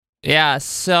Yeah,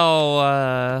 so,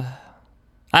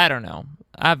 I don't know.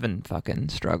 I've been fucking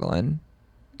struggling.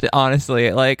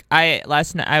 Honestly, like,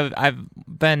 last night, I've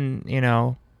been,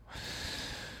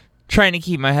 trying to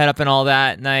keep my head up and all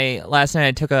that, and last night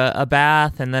I took a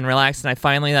bath and then relaxed, and I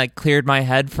finally, like, cleared my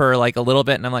head for, like, a little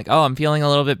bit, and I'm like, oh, I'm feeling a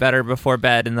little bit better before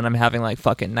bed, and then I'm having, like,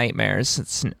 fucking nightmares.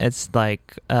 It's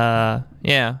like,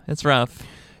 yeah, it's rough.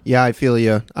 Yeah, I feel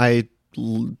you.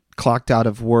 Clocked out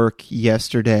of work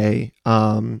yesterday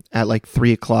at like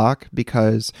 3 o'clock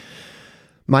because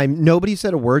nobody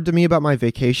said a word to me about my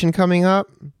vacation coming up.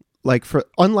 Like,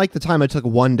 unlike the time I took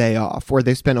one day off where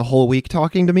they spent a whole week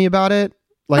talking to me about it.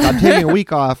 Like, I'm taking a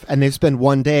week off and they spend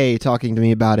one day talking to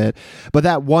me about it. But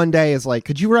that one day is like,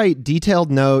 could you write detailed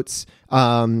notes,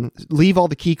 leave all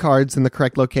the key cards in the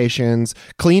correct locations,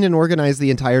 clean and organize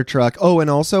the entire truck. Oh, and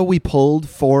also we pulled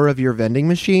 4 of your vending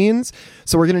machines.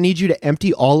 So we're going to need you to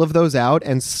empty all of those out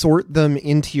and sort them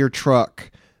into your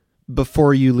truck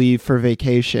before you leave for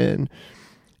vacation.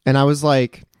 And I was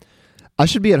like, I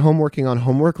should be at home working on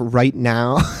homework right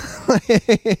now.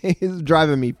 It's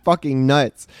driving me fucking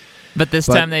nuts. But this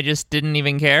time they just didn't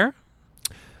even care?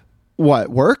 What,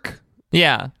 work?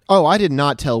 Yeah. Oh, I did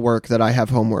not tell work that I have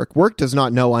homework. Work does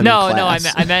not know I'm in class.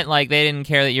 No, I meant like they didn't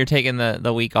care that you're taking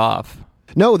the week off.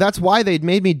 No, that's why they'd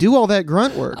made me do all that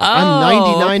grunt work. Oh,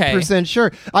 I'm 99%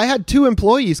 sure. I had 2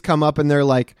 employees come up and they're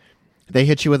like, they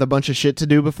hit you with a bunch of shit to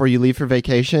do before you leave for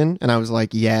vacation? And I was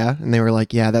like, yeah. And they were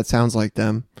like, yeah, that sounds like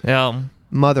them. Yeah.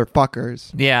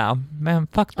 Motherfuckers. Yeah, man,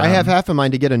 fuck them. I have half a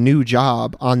mind to get a new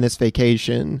job on this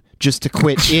vacation just to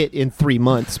quit it in 3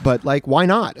 months. But, like, why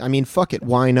not? I mean, fuck it.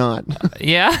 Why not?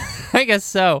 Yeah, I guess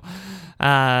so.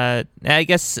 I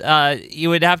guess you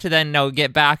would have to then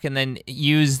get back and then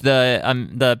use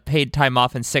the paid time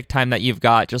off and sick time that you've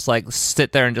got. Just, like,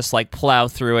 sit there and just, like, plow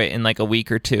through it in, like, a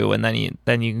week or two, and then you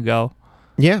can go.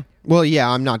 Yeah. Well, yeah,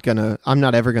 I'm not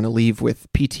ever gonna leave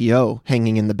with PTO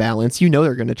hanging in the balance. You know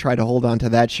they're gonna try to hold on to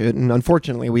that shit, and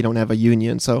unfortunately we don't have a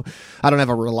union, so I don't have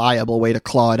a reliable way to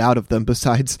claw it out of them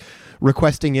besides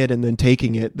requesting it and then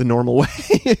taking it the normal way.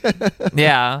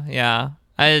 Yeah.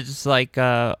 I just like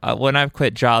when I've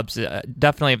quit jobs,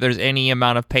 definitely if there's any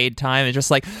amount of paid time, it's just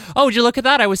like, oh, did you look at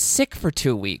that? I was sick for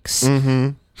 2 weeks. Mm-hmm.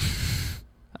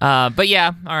 But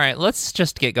yeah, all right, let's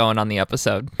just get going on the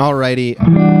episode.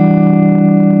 Alrighty.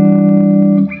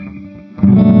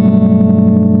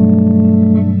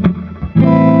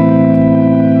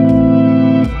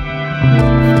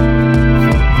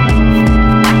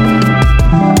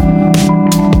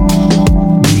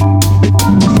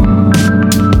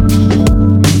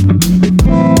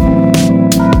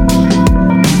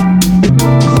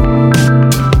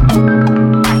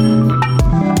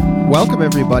 Welcome,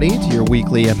 everybody, to your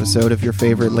weekly episode of your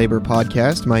favorite labor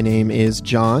podcast. My name is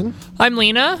John. I'm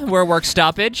Lena. We're work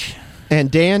stoppage. And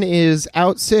Dan is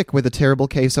out sick with a terrible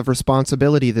case of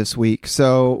responsibility this week.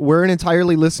 So we're an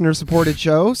entirely listener-supported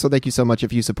show. So thank you so much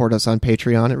if you support us on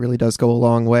Patreon. It really does go a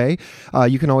long way.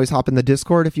 You can always hop in the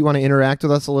Discord if you want to interact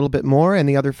with us a little bit more. And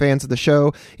the other fans of the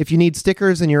show, if you need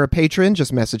stickers and you're a patron,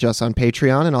 just message us on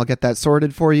Patreon and I'll get that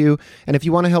sorted for you. And if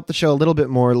you want to help the show a little bit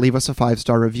more, leave us a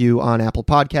 5-star review on Apple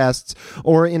Podcasts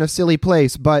or in a silly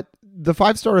place. But the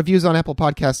 5-star reviews on Apple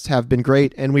Podcasts have been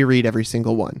great, and we read every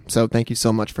single one. So thank you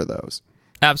so much for those.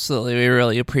 Absolutely. We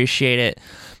really appreciate it.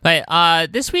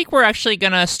 But this week we're actually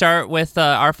going to start with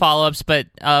our follow-ups, but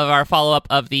our follow-up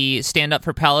of the Stand Up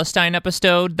for Palestine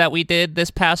episode that we did this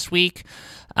past week.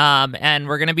 And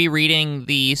we're going to be reading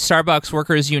the Starbucks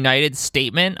Workers United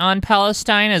statement on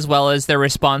Palestine, as well as their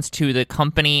response to the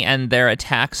company and their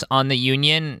attacks on the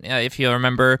union. If you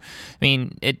remember, I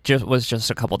mean, it was just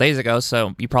a couple days ago,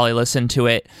 so you probably listened to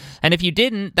it. And if you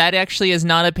didn't, that actually is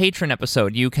not a patron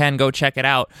episode. You can go check it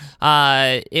out.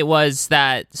 It was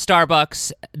that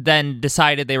Starbucks then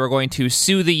decided they were going to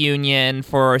sue the union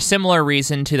for a similar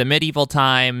reason to the medieval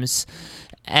times.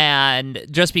 And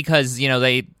just because,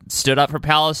 they stood up for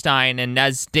Palestine, and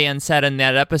as Dan said in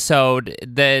that episode,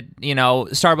 that,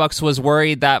 Starbucks was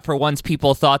worried that for once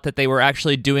people thought that they were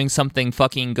actually doing something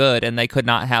fucking good, and they could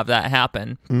not have that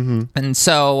happen. Mm-hmm. And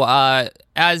so,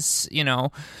 as,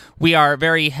 we are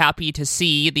very happy to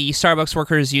see the Starbucks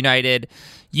Workers United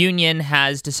union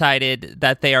has decided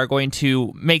that they are going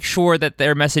to make sure that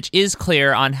their message is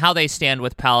clear on how they stand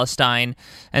with Palestine.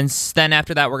 And then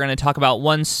after that, we're going to talk about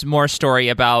one more story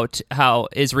about how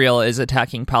Israel is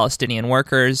attacking Palestinian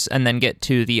workers, and then get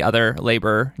to the other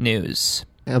labor news.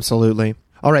 Absolutely.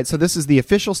 All right, so this is the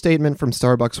official statement from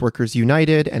Starbucks Workers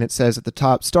United, and it says at the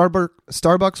top,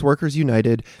 Starbucks Workers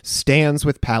United stands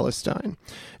with Palestine.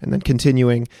 And then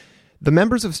continuing, The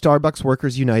members of Starbucks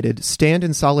Workers United stand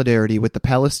in solidarity with the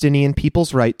Palestinian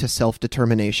people's right to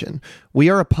self-determination. We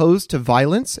are opposed to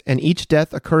violence, and each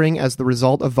death occurring as the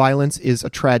result of violence is a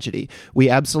tragedy. We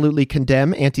absolutely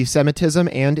condemn anti-Semitism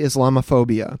and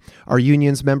Islamophobia. Our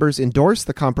union's members endorse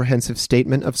the comprehensive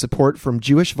statement of support from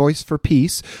Jewish Voice for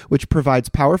Peace, which provides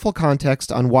powerful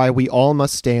context on why we all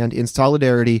must stand in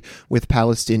solidarity with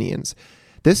Palestinians.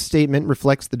 This statement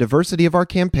reflects the diversity of our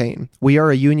campaign. We are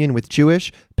a union with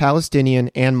Jewish, Palestinian,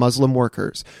 and Muslim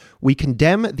workers. We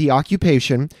condemn the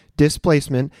occupation,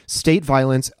 displacement, state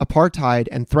violence, apartheid,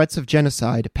 and threats of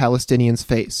genocide Palestinians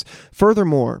face.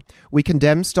 Furthermore, we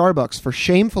condemn Starbucks for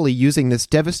shamefully using this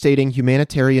devastating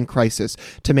humanitarian crisis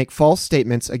to make false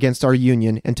statements against our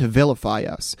union and to vilify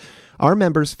us. Our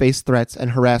members face threats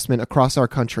and harassment across our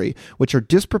country, which are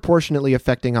disproportionately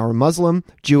affecting our Muslim,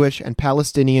 Jewish, and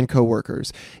Palestinian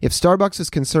co-workers. If Starbucks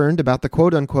is concerned about the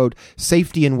quote-unquote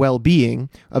safety and well-being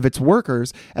of its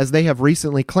workers, as they have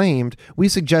recently claimed, we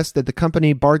suggest that the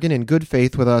company bargain in good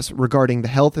faith with us regarding the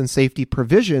health and safety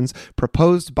provisions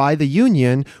proposed by the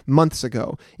union months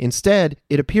ago. Instead,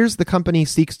 it appears the company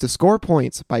seeks to score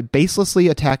points by baselessly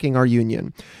attacking our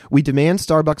union. We demand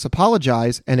Starbucks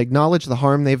apologize and acknowledge the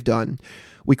harm they've done.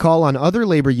 We call on other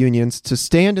labor unions to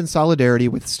stand in solidarity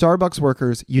with Starbucks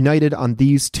workers united on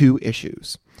these two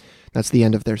issues. That's the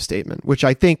end of their statement, which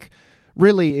I think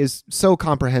really is so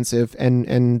comprehensive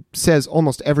and says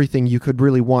almost everything you could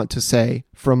really want to say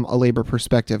from a labor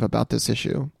perspective about this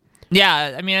issue.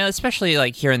 Yeah, I mean, especially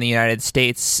like here in the United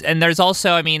States. And there's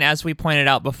also, I mean, as we pointed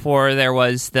out before, there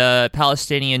was the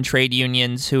Palestinian trade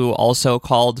unions who also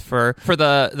called for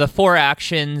the four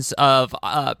actions of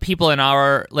people in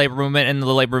our labor movement and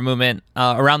the labor movement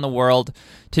around the world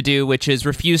to do, which is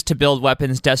refuse to build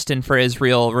weapons destined for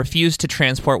Israel, refuse to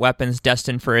transport weapons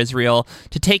destined for Israel,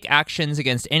 to take actions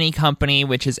against any company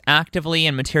which is actively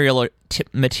and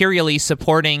materially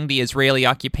supporting the Israeli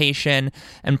occupation,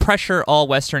 and pressure all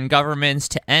Western governments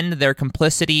to end their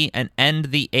complicity and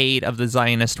end the aid of the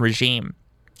Zionist regime.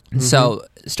 Mm-hmm. So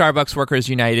Starbucks Workers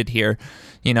United here,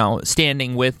 you know,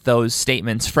 standing with those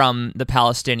statements from the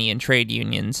Palestinian trade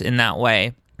unions in that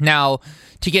way. Now,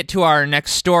 to get to our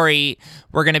next story,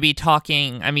 we're going to be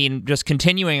talking, I mean, just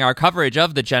continuing our coverage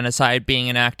of the genocide being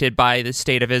enacted by the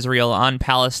State of Israel on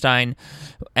Palestine.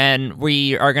 And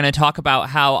we are going to talk about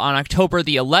how on October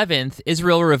the 11th,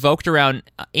 Israel revoked around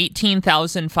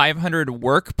 18,500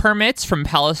 work permits from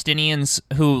Palestinians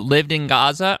who lived in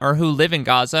Gaza or who live in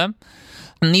Gaza.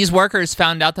 And these workers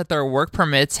found out that their work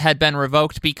permits had been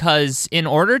revoked because in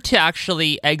order to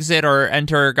actually exit or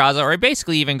enter Gaza, or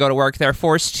basically even go to work, they're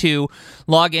forced to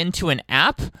log into an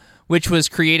app, which was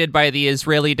created by the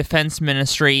Israeli Defense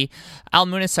Ministry,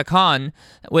 Al-Munis Khan,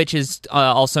 which is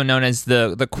also known as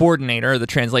the coordinator. The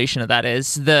translation of that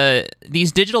is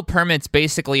these digital permits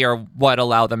basically are what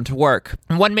allow them to work.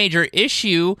 And one major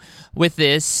issue with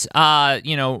this,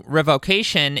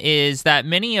 revocation is that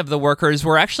many of the workers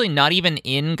were actually not even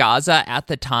in Gaza at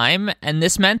the time, and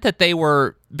this meant that they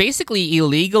were basically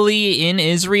illegally in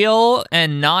Israel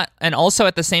and also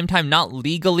at the same time not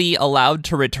legally allowed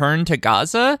to return to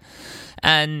Gaza.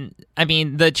 And I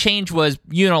mean, the change was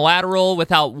unilateral,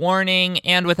 without warning,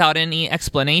 and without any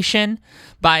explanation.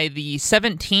 By the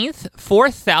 17th,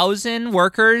 4,000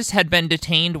 workers had been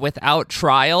detained without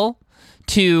trial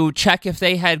to check if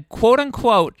they had, quote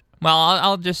unquote,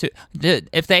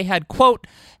 if they had, quote,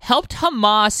 helped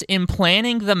Hamas in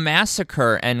planning the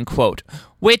massacre, end quote,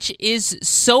 which is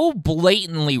so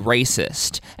blatantly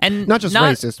racist. And not just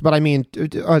racist, but I mean,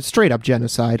 straight up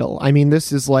genocidal. I mean,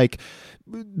 this is like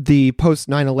the post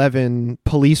 9/11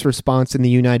 police response in the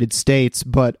United States,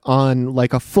 but on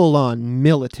like a full-on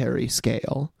military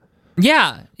scale.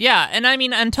 Yeah. And I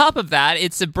mean, on top of that,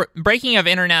 it's a breaking of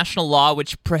international law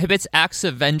which prohibits acts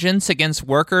of vengeance against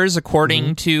workers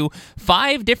according to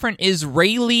 5 different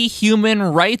Israeli human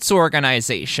rights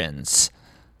organizations.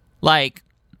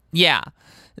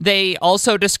 They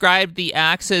also described the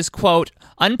acts as, quote,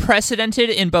 unprecedented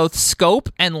in both scope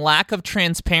and lack of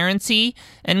transparency,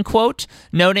 end quote,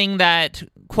 noting that,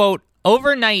 quote,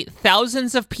 overnight,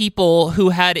 thousands of people who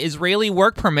had Israeli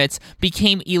work permits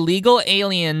became illegal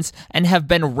aliens and have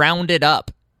been rounded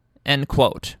up, end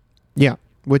quote. Yeah,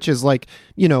 which is like,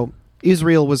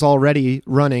 Israel was already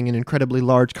running an incredibly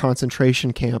large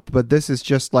concentration camp, but this is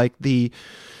just like this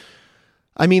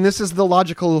is the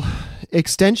logical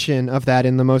extension of that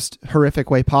in the most horrific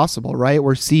way possible, right?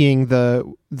 We're seeing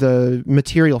the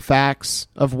material facts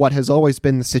of what has always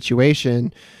been the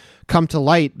situation come to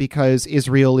light because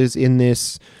Israel is in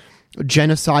this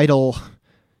genocidal,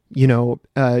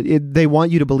 They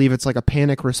want you to believe it's like a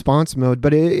panic response mode,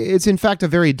 but it's in fact a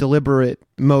very deliberate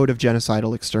mode of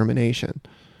genocidal extermination.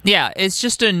 Yeah, it's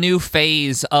just a new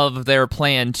phase of their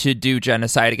plan to do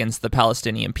genocide against the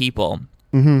Palestinian people.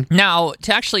 Mm-hmm. Now,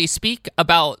 to actually speak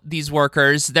about these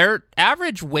workers, their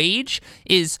average wage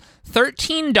is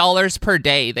 $13 per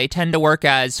day. They tend to work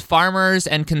as farmers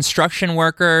and construction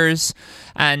workers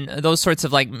and those sorts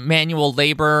of like manual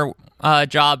labor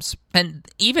jobs. And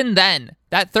even then,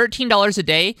 that $13 a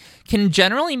day can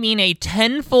generally mean a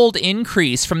tenfold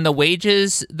increase from the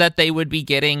wages that they would be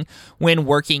getting when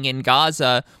working in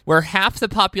Gaza, where half the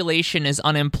population is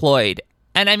unemployed.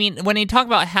 And I mean, when you talk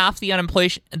about half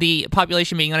the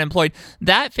population being unemployed,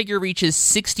 that figure reaches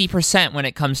 60% when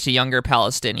it comes to younger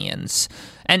Palestinians.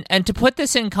 And to put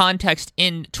this in context,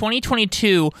 in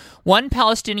 2022, one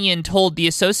Palestinian told the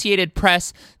Associated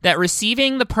Press that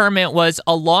receiving the permit was,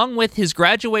 along with his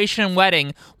graduation and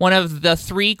wedding, one of the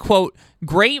 3, quote,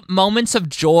 great moments of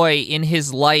joy in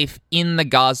his life in the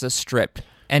Gaza Strip,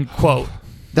 end quote.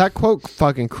 That quote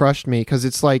fucking crushed me, because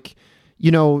it's like,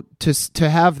 to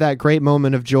have that great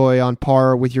moment of joy on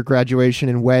par with your graduation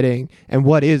and wedding, and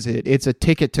what is it? It's a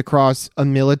ticket to cross a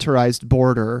militarized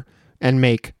border and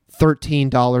make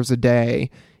 $13 a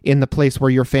day in the place where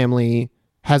your family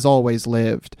has always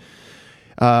lived.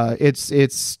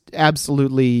 It's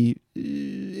absolutely,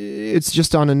 it's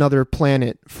just on another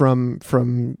planet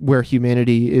from where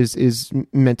humanity is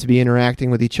meant to be interacting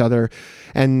with each other.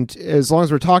 And as long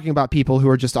as we're talking about people who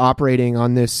are just operating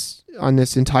on this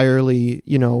entirely,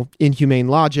 inhumane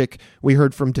logic, we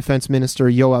heard from Defense Minister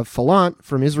Yoav Gallant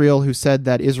from Israel, who said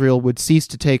that Israel would cease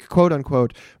to take, quote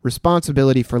unquote,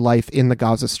 responsibility for life in the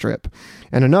Gaza Strip.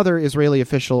 And another Israeli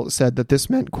official said that this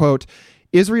meant, quote,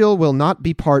 Israel will not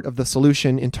be part of the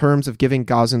solution in terms of giving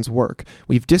Gazans work.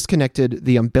 We've disconnected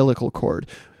the umbilical cord,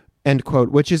 end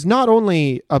quote, which is not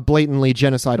only a blatantly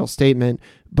genocidal statement,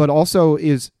 but also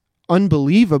is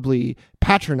unbelievably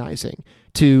patronizing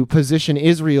to position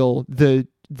Israel the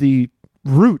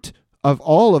root of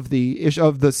all of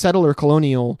the settler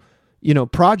colonial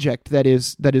project that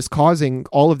is causing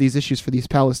all of these issues for these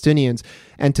Palestinians,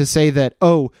 and to say that,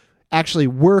 actually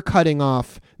we're cutting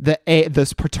off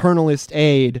this paternalist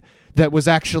aid that was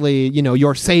actually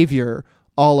your savior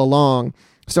all along.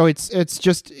 So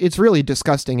it's really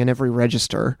disgusting in every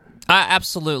register.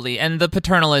 Absolutely. And the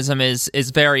paternalism is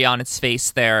very on its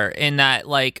face there, in that,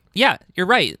 like, yeah, you're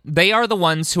right. They are the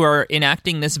ones who are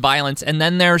enacting this violence, and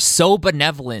then they're so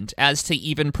benevolent as to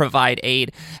even provide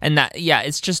aid. And that, yeah,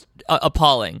 it's just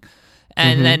appalling.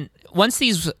 And then once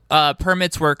these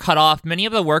permits were cut off, many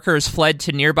of the workers fled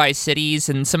to nearby cities,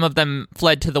 and some of them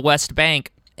fled to the West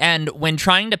Bank. And when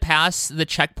trying to pass the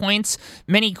checkpoints,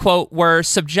 many, quote, were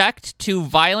subject to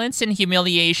violence and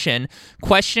humiliation,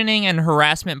 questioning and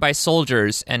harassment by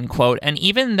soldiers, end quote. And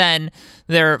even then,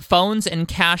 their phones and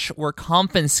cash were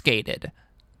confiscated.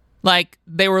 Like,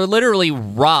 they were literally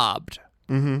robbed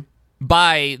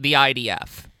by the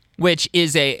IDF, which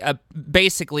is a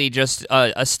basically just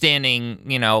a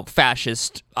standing,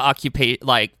 fascist occupation.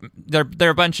 Like, they're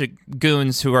a bunch of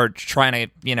goons who are trying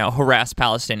to, harass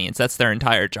Palestinians. That's their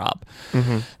entire job.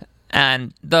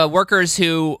 And the workers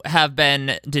who have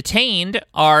been detained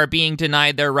are being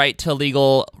denied their right to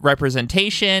legal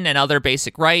representation and other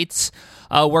basic rights.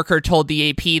 A worker told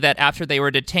the AP that after they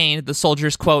were detained, the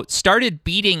soldiers, quote, started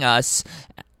beating us.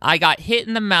 I got hit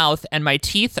in the mouth and my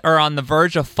teeth are on the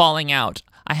verge of falling out.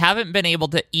 I haven't been able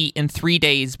to eat in 3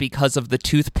 days because of the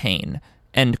tooth pain,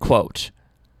 end quote.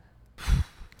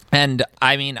 And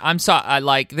I mean, I'm sorry, I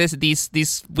like this.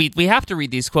 We have to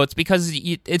read these quotes because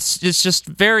it's just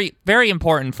very, very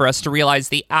important for us to realize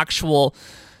the actual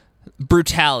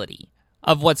brutality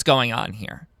of what's going on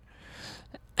here.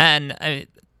 And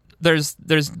there's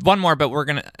one more, but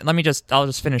I'll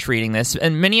just finish reading this.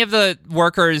 And many of the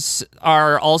workers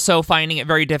are also finding it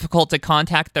very difficult to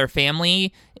contact their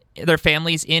families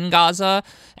in Gaza,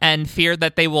 and fear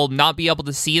that they will not be able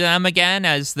to see them again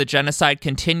as the genocide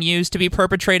continues to be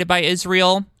perpetrated by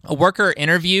Israel. A worker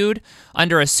interviewed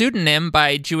under a pseudonym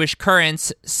by Jewish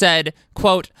Currents said,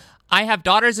 quote, I have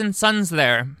daughters and sons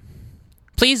there.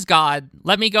 Please, God,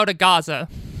 let me go to Gaza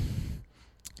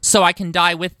so I can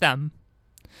die with them.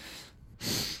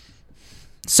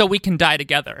 So we can die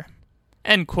together.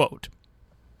 End quote.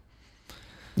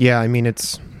 Yeah, I mean,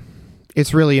 it's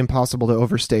really impossible to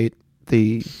overstate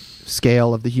the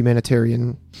scale of the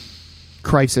humanitarian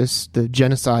crisis, the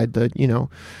genocide,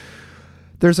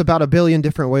 there's about 1 billion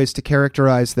different ways to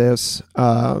characterize this.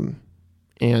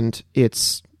 And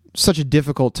it's such a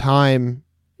difficult time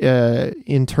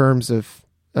in terms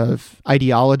of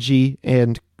ideology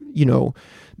and,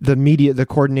 the media, the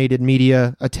coordinated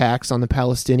media attacks on the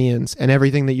Palestinians and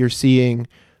everything that you're seeing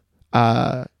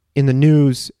in the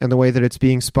news and the way that it's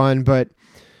being spun. But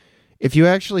if you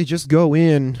actually just go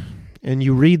in and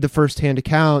you read the firsthand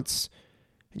accounts,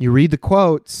 you read the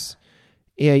quotes,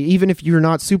 even if you're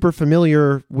not super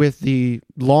familiar with the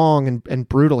long and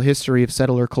brutal history of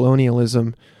settler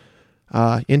colonialism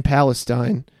in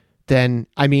Palestine, then,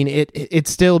 I mean, it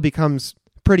still becomes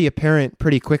pretty apparent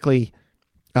pretty quickly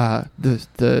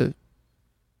the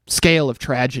scale of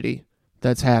tragedy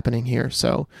that's happening here.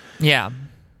 So, yeah.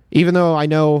 Even though I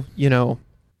know,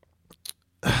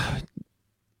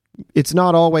 it's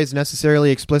not always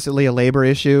necessarily explicitly a labor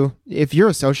issue. If you're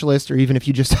a socialist, or even if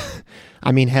you just,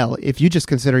 I mean, hell, if you just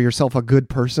consider yourself a good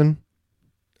person,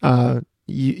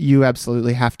 you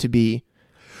absolutely have to be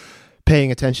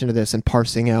paying attention to this and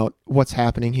parsing out what's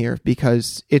happening here,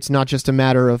 because it's not just a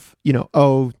matter of,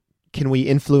 oh, can we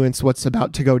influence what's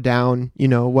about to go down,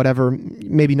 whatever,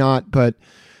 maybe not, but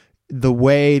the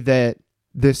way that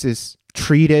this is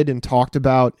treated and talked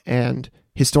about and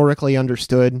historically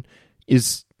understood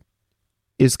is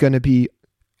going to be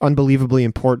unbelievably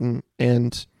important.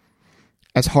 And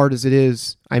as hard as it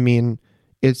is, I mean,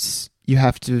 you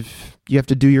have to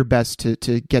do your best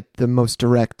to get the most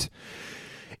direct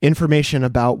information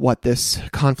about what this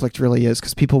conflict really is,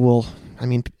 because people will, I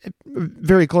mean,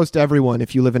 very close to everyone,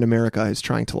 if you live in America, is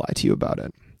trying to lie to you about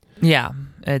it. Yeah,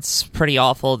 it's pretty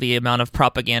awful, the amount of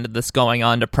propaganda that's going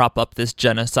on to prop up this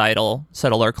genocidal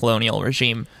settler colonial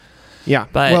regime. Yeah,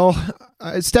 but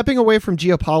stepping away from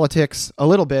geopolitics a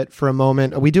little bit for a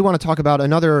moment, we do want to talk about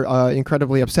another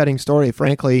incredibly upsetting story,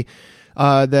 frankly,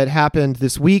 that happened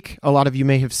this week. A lot of you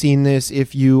may have seen this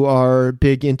if you are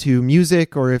big into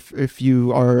music, or if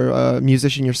you are a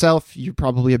musician yourself. You're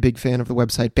probably a big fan of the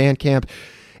website Bandcamp.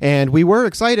 And we were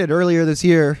excited earlier this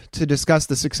year to discuss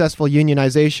the successful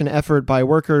unionization effort by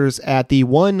workers at the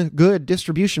one good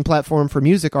distribution platform for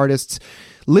music artists,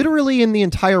 literally in the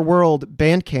entire world,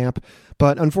 Bandcamp.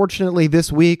 But unfortunately,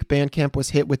 this week, Bandcamp was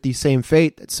hit with the same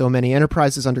fate that so many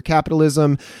enterprises under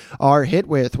capitalism are hit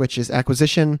with, which is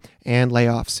acquisition and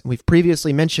layoffs. We've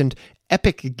previously mentioned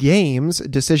Epic Games'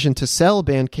 decision to sell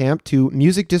Bandcamp to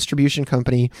music distribution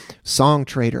company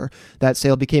Songtradr. That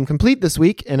sale became complete this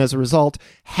week, and as a result,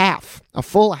 a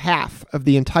full half of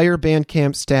the entire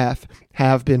Bandcamp staff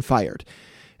have been fired.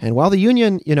 And while the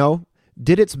union,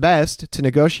 did its best to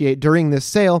negotiate during this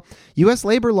sale, U.S.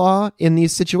 labor law in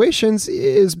these situations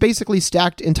is basically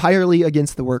stacked entirely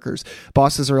against the workers.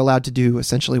 Bosses are allowed to do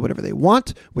essentially whatever they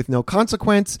want with no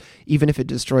consequence, even if it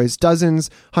destroys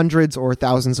dozens, hundreds, or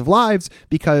thousands of lives,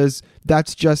 because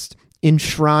that's just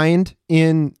enshrined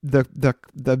in the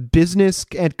business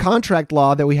and contract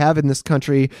law that we have in this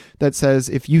country that says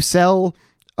if you sell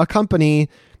a company,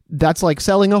 that's like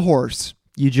selling a horse.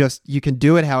 You can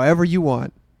do it however you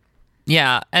want.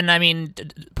 Yeah, and I mean,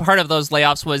 part of those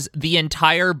layoffs was the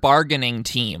entire bargaining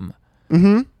team.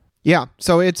 Mm-hmm. Yeah,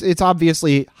 so it's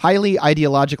obviously highly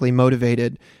ideologically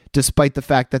motivated, despite the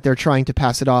fact that they're trying to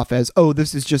pass it off as, oh,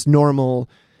 this is just normal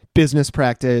business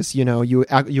practice. You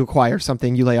acquire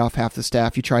something, you lay off half the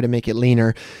staff, you try to make it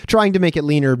leaner. Trying to make it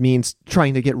leaner means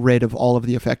trying to get rid of all of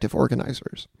the effective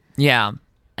organizers. Yeah,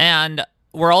 and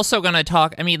we're also going to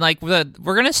talk, I mean, like, we're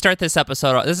going to start this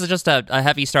episode. This is just a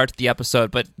heavy start to the episode,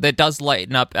 but it does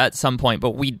lighten up at some point.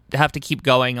 But we have to keep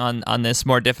going on these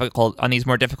more difficult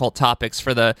topics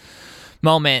for the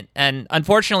moment. And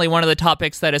unfortunately, one of the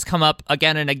topics that has come up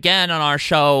again and again on our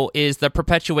show is the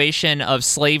perpetuation of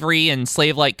slavery and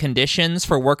slave-like conditions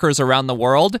for workers around the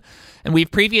world. And we've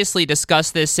previously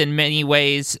discussed this in many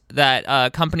ways,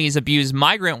 that companies abuse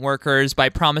migrant workers by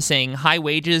promising high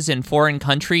wages in foreign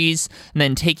countries and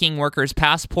then taking workers'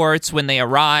 passports when they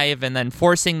arrive and then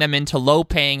forcing them into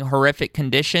low-paying, horrific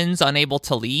conditions, unable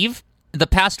to leave. The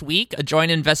past week, a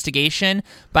joint investigation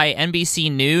by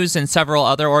NBC News and several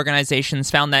other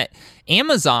organizations found that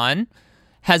Amazon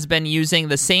has been using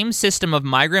the same system of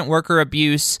migrant worker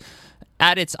abuse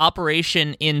at its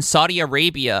operation in Saudi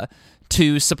Arabia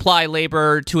to supply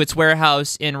labor to its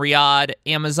warehouse in Riyadh.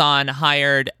 Amazon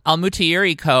hired Al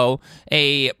Mutairi Co.,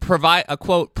 a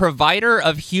quote, provider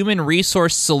of human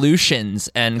resource solutions,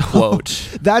 end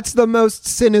quote. That's the most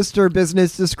sinister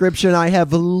business description I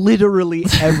have literally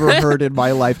ever heard in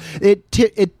my life. It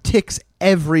ticks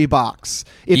every box.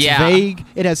 It's vague.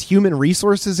 It has human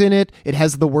resources in it. It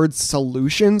has the word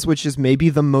solutions, which is maybe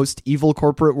the most evil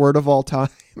corporate word of all time.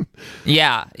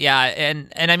 Yeah. And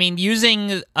I mean,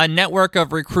 using a network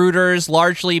of recruiters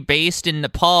largely based in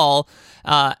Nepal,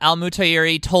 Al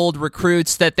Mutairi told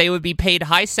recruits that they would be paid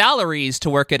high salaries to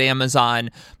work at Amazon.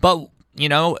 But,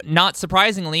 not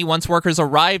surprisingly, once workers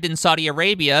arrived in Saudi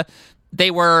Arabia, They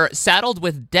were saddled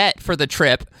with debt for the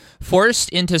trip, forced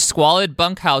into squalid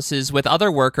bunkhouses with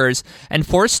other workers, and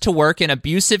forced to work in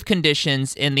abusive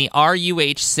conditions in the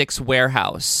RUH-6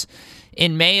 warehouse.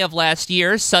 In May of last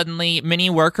year, suddenly many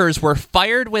workers were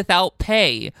fired without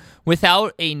pay,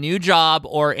 without a new job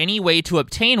or any way to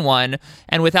obtain one,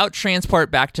 and without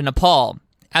transport back to Nepal.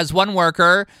 As one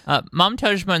worker,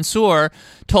 Mamtaj Mansoor,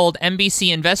 told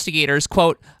NBC investigators,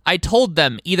 quote, "I told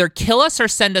them, either kill us or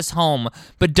send us home,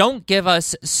 but don't give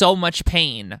us so much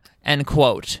pain," end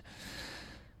quote.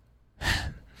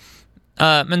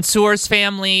 Mansoor's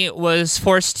family was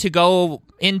forced to go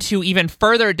into even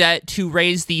further debt to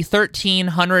raise the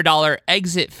 $1,300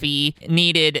 exit fee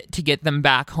needed to get them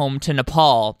back home to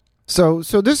Nepal. So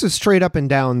this is straight up and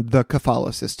down the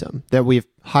kafala system that we've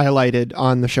highlighted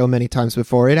on the show many times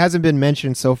before. It hasn't been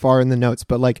mentioned so far in the notes,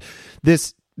 but like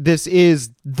this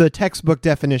is the textbook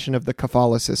definition of the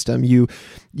kafala system.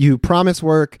 You promise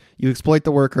work, you exploit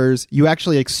the workers, you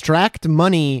actually extract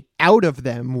money out of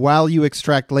them while you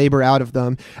extract labor out of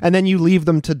them, and then you leave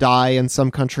them to die in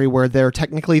some country where they're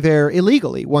technically there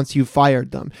illegally once you've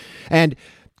fired them. And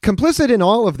complicit in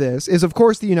all of this is, of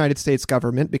course, the United States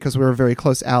government, because we're a very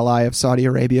close ally of Saudi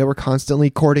Arabia. We're constantly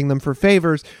courting them for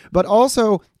favors, but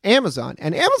also Amazon.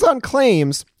 And Amazon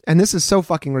claims, and this is so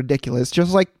fucking ridiculous,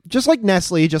 just like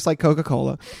Nestle, just like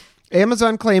Coca-Cola,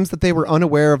 Amazon claims that they were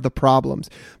unaware of the problems,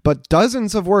 but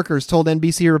dozens of workers told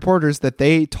NBC reporters that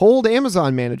they told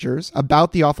Amazon managers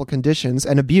about the awful conditions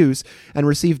and abuse and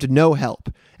received no help.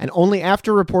 And only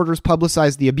after reporters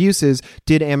publicized the abuses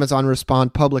did Amazon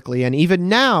respond publicly. And even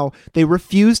now, they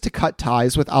refuse to cut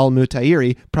ties with Al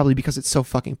Mutairi, probably because it's so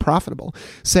fucking profitable,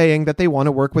 saying that they want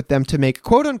to work with them to make,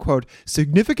 quote unquote,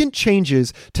 significant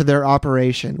changes to their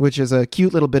operation, which is a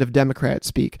cute little bit of Democrat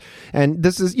speak. And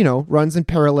this is, runs in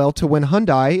parallel to when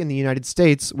Hyundai in the United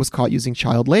States was caught using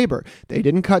child labor. They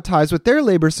didn't cut ties with their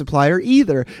labor supplier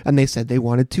either. And they said they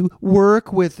wanted to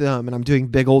work with them. And I'm doing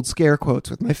big old scare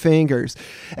quotes with my fingers.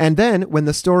 And then when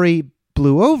the story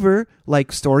blew over,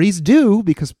 like stories do,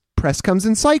 because press comes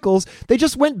in cycles, they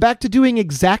just went back to doing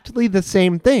exactly the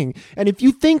same thing. And if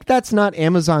you think that's not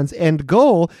Amazon's end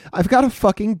goal, I've got a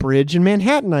fucking bridge in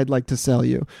Manhattan I'd like to sell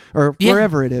you, or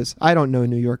wherever it is. I don't know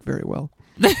New York very well.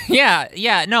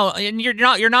 Yeah, no, and you're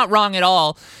not wrong at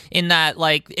all in that,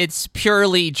 like, it's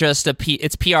purely just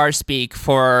it's PR speak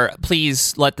for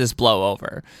please let this blow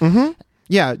over. Mm-hmm.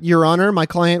 Yeah, Your Honor, my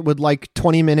client would like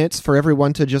 20 minutes for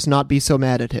everyone to just not be so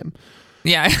mad at him.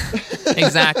 Yeah,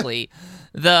 exactly.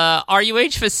 The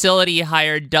RUH facility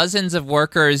hired dozens of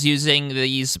workers using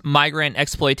these migrant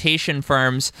exploitation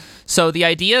firms, so the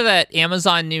idea that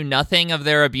Amazon knew nothing of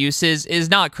their abuses is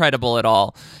not credible at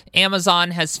all.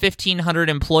 Amazon has 1,500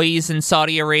 employees in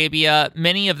Saudi Arabia,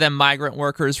 many of them migrant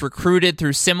workers recruited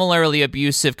through similarly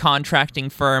abusive contracting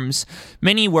firms.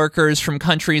 Many workers from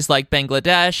countries like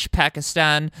Bangladesh,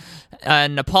 Pakistan,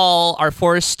 and Nepal are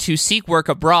forced to seek work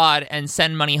abroad and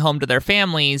send money home to their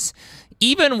families,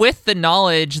 even with the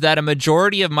knowledge that a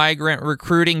majority of migrant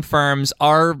recruiting firms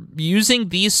are using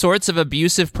these sorts of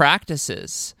abusive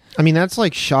practices. I mean, that's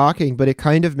like shocking, but it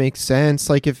kind of makes sense.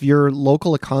 Like, if your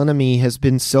local economy has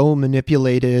been so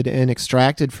manipulated and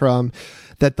extracted from,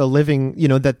 that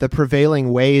the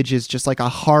prevailing wage is just like a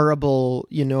horrible,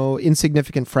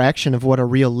 insignificant fraction of what a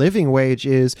real living wage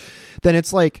is, then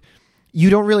it's like, you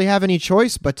don't really have any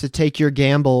choice but to take your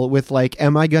gamble with, like,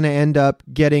 am I going to end up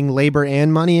getting labor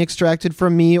and money extracted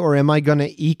from me, or am I going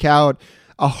to eke out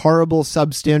a horrible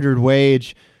substandard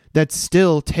wage that's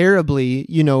still terribly,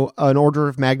 an order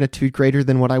of magnitude greater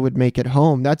than what I would make at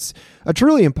home? That's a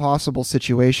truly impossible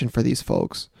situation for these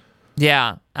folks.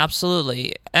 Yeah,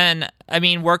 absolutely. And I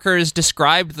mean, workers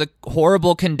described the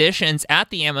horrible conditions at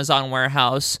the Amazon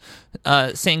warehouse,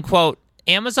 saying, quote,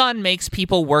 "Amazon makes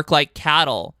people work like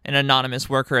cattle," an anonymous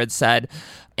worker had said.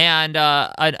 And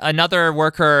another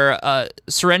worker,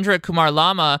 Surendra Kumar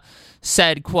Lama,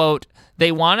 said, quote,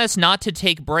 "They want us not to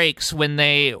take breaks when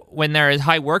there is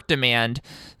high work demand.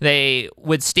 They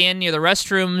would stand near the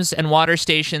restrooms and water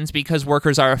stations because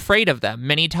workers are afraid of them.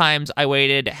 Many times I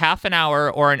waited half an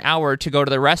hour or an hour to go to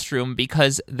the restroom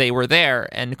because they were there,"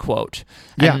 end quote.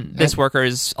 And this worker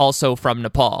is also from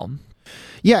Nepal.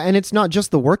 Yeah, and it's not just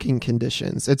the working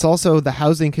conditions. It's also the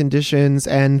housing conditions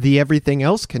and the everything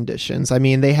else conditions. I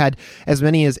mean, they had as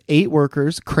many as 8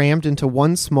 workers crammed into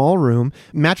one small room.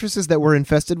 Mattresses that were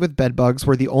infested with bed bugs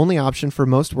were the only option for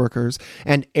most workers.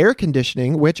 And air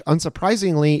conditioning, which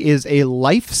unsurprisingly is a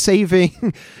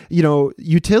life-saving,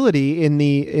 utility in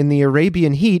the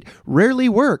Arabian heat, rarely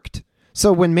worked.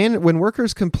 So when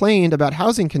workers complained about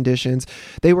housing conditions,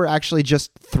 they were actually just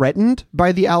threatened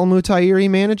by the Al Mutairi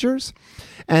managers.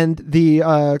 And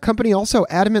the company also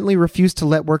adamantly refused to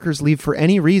let workers leave for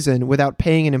any reason without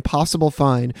paying an impossible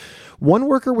fine. One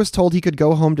worker was told he could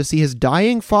go home to see his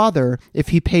dying father if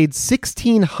he paid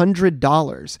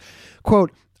 $1,600.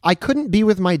 Quote, I couldn't be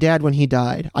with my dad when he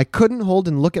died. I couldn't hold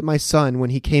and look at my son when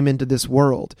he came into this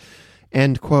world.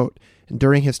 End quote. And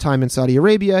during his time in Saudi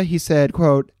Arabia, he said,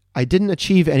 quote, I didn't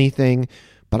achieve anything,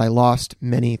 but I lost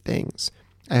many things.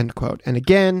 End quote. And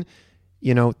again,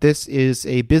 you know, this is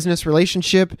a business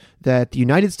relationship that the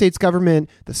United States government,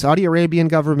 the Saudi Arabian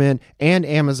government, and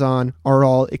Amazon are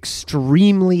all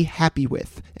extremely happy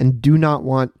with and do not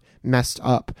want messed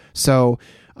up. So,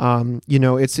 you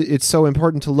know, it's so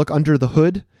important to look under the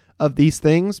hood of these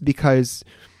things because,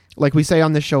 like we say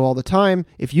on this show all the time,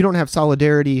 if you don't have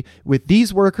solidarity with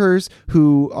these workers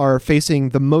who are facing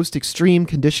the most extreme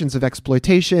conditions of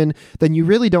exploitation, then you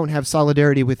really don't have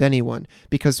solidarity with anyone.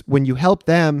 Because when you help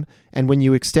them and when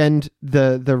you extend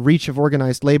the reach of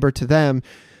organized labor to them,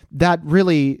 that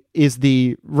really is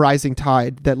the rising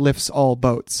tide that lifts all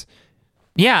boats.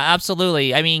 Yeah,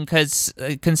 absolutely. I mean, because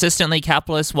consistently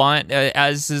capitalists want,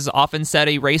 as is often said,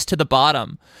 a race to the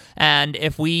bottom. And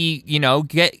if we, you know,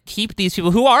 keep these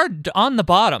people who are on the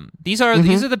bottom, these are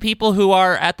the people who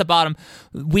are at the bottom,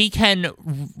 we can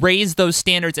raise those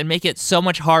standards and make it so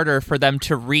much harder for them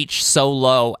to reach so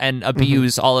low and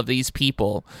abuse all of these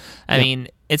people. I mean,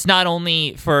 it's not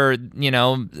only for, you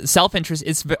know, self-interest,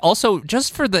 it's also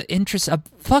just for the interest of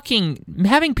fucking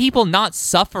having people not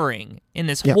suffering in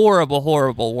this horrible,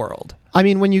 horrible world. I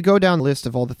mean, when you go down the list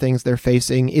of all the things they're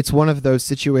facing, it's one of those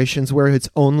situations where it's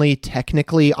only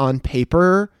technically on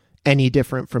paper any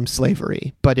different from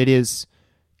slavery, but it is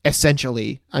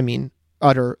essentially, I mean,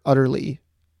 utterly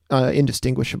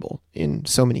indistinguishable in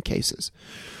so many cases.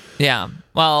 Yeah,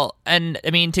 well, and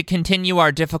I mean, to continue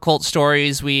our difficult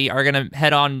stories, we are going to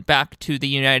head on back to the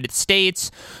United States,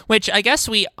 which I guess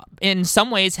we, in some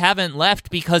ways, haven't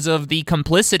left because of the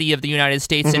complicity of the United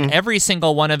States in every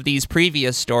single one of these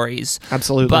previous stories.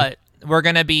 Absolutely. But we're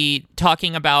going to be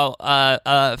talking about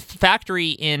a factory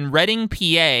in Reading,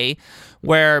 PA,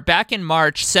 where back in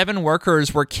March, 7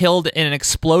 workers were killed in an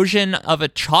explosion of a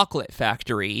chocolate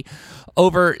factory.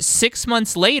 Over 6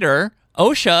 months later,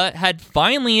 OSHA had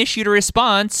finally issued a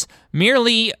response,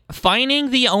 merely fining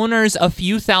the owners a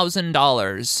few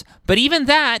 $1,000s. But even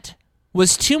that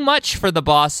was too much for the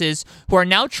bosses, who are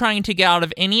now trying to get out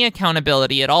of any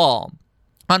accountability at all.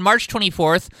 On March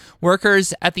 24th,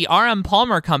 workers at the R.M.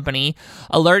 Palmer Company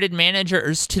alerted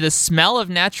managers to the smell of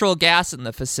natural gas in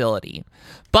the facility.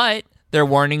 But their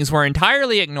warnings were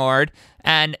entirely ignored,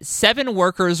 and 7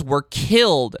 workers were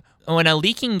killed when a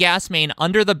leaking gas main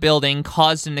under the building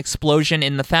caused an explosion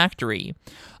in the factory.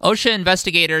 OSHA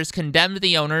investigators condemned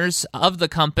the owners of the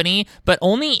company, but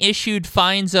only issued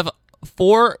fines of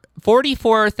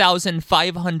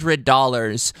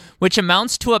 $44,500, which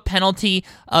amounts to a penalty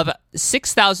of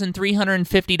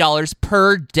 $6,350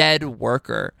 per dead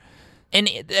worker. And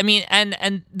I mean,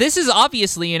 and this is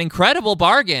obviously an incredible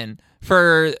bargain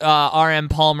for R.M.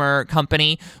 Palmer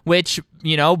Company, which,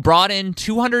 you know, brought in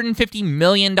 $250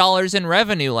 million in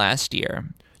revenue last year.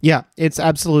 Yeah, it's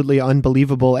absolutely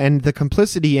unbelievable. And the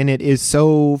complicity in it is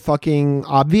so fucking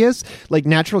obvious. Like,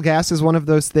 natural gas is one of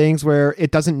those things where it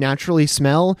doesn't naturally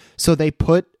smell, so they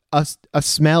put a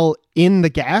smell in the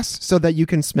gas so that you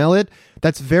can smell it.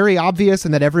 That's very obvious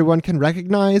and that everyone can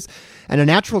recognize. And a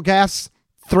natural gas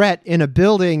threat in a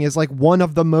building is like one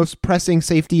of the most pressing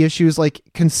safety issues like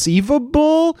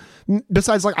conceivable,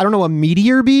 besides, like, I don't know, a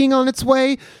meteor being on its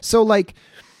way. So, like,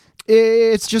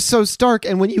 it's just so stark.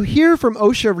 And when you hear from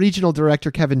OSHA Regional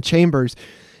Director Kevin Chambers,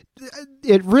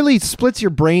 it really splits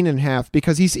your brain in half,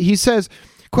 because he says,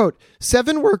 quote,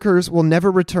 7 workers will never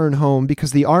return home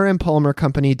because the R.M. Palmer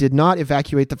Company did not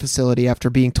evacuate the facility after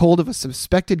being told of a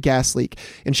suspected gas leak.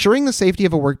 Ensuring the safety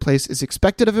of a workplace is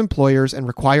expected of employers and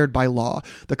required by law.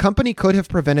 The company could have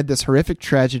prevented this horrific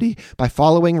tragedy by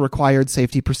following required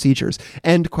safety procedures.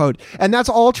 End quote. And that's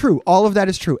all true. All of that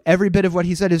is true. Every bit of what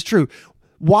he said is true.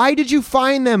 Why did you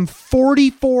fine them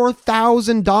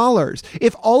 $44,000?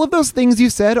 If all of those things you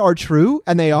said are true,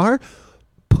 and they are,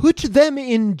 put them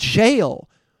in jail.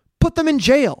 Put them in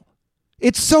jail.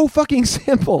 It's so fucking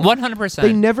simple. 100%.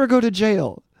 They never go to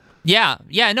jail. Yeah.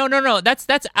 No.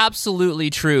 That's absolutely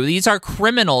true. These are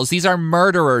criminals. These are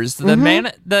murderers. The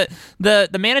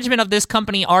management of this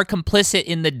company are complicit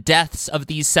in the deaths of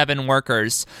these 7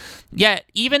 workers. Yet,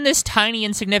 even this tiny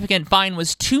insignificant fine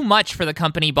was too much for the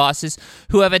company bosses,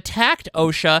 who have attacked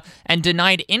OSHA and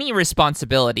denied any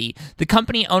responsibility. The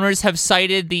company owners have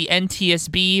cited the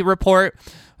NTSB report,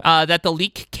 that the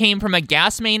leak came from a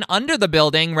gas main under the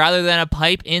building rather than a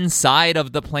pipe inside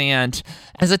of the plant.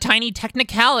 As a tiny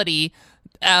technicality,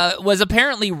 was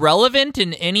apparently relevant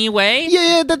in any way.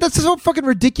 Yeah, that's so fucking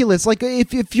ridiculous. Like,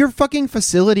 if your fucking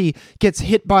facility gets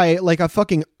hit by, like, a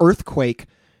fucking earthquake,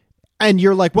 and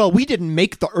you're like, well, we didn't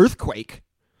make the earthquake,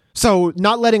 so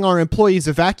not letting our employees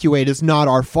evacuate is not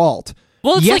our fault.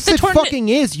 Well, it's yes, like it fucking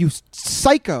is, you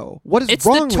psycho. What is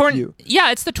wrong with you?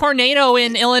 Yeah, it's the tornado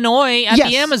in Illinois at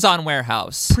the Amazon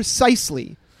warehouse.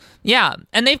 Precisely. Yeah,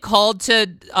 and they've called to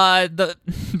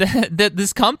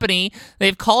this company.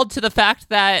 They've called to the fact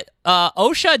that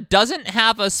OSHA doesn't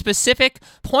have a specific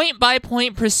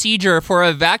point-by-point procedure for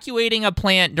evacuating a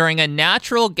plant during a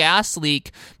natural gas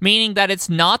leak, meaning that it's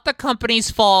not the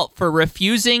company's fault for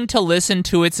refusing to listen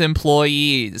to its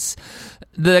employees.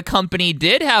 The company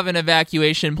did have an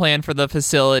evacuation plan for the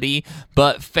facility,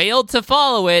 but failed to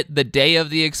follow it the day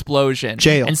of the explosion.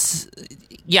 Jail.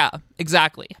 Yeah,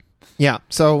 exactly. Yeah,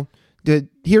 so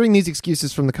hearing these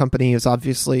excuses from the company is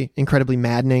obviously incredibly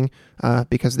maddening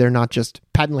because they're not just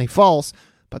patently false,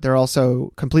 but they're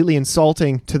also completely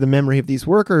insulting to the memory of these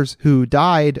workers who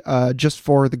died just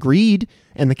for the greed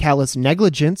and the callous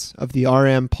negligence of the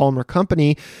R.M. Palmer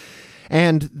Company.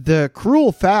 And the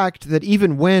cruel fact that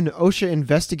even when OSHA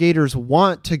investigators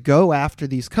want to go after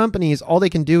these companies, all they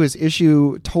can do is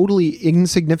issue totally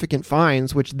insignificant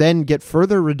fines, which then get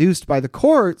further reduced by the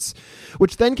courts,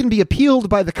 which then can be appealed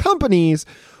by the companies,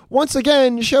 once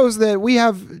again shows that we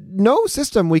have no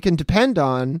system we can depend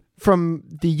on from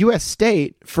the U.S.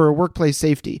 state for workplace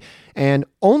safety. And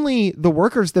only the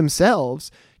workers themselves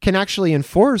can actually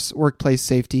enforce workplace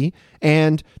safety,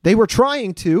 and they were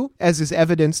trying to, as is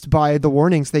evidenced by the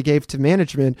warnings they gave to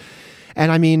management.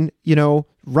 And I mean, you know,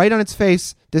 right on its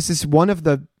face, this is one of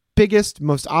the biggest,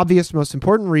 most obvious, most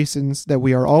important reasons that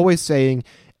we are always saying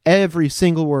every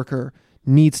single worker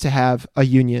needs to have a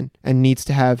union and needs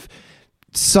to have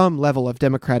some level of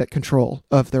democratic control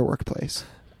of their workplace.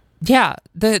 Yeah,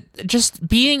 just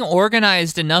being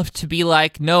organized enough to be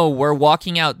like, no, we're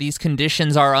walking out, these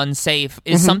conditions are unsafe,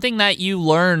 is something that you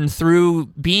learn through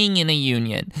being in a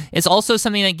union. It's also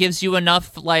something that gives you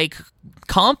enough, like,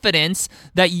 confidence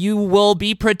that you will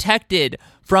be protected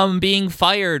from being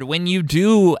fired when you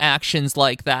do actions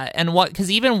like that. And because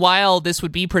even while this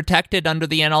would be protected under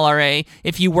the NLRA,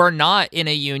 if you were not in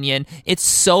a union, it's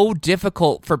so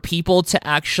difficult for people to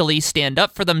actually stand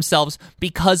up for themselves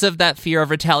because of that fear of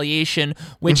retaliation,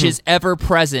 which is ever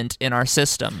present in our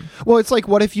system. Well, it's like,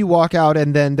 what if you walk out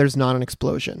and then there's not an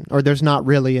explosion, or there's not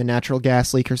really a natural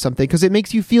gas leak or something? Because it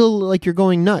makes you feel like you're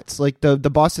going nuts. Like the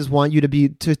bosses want you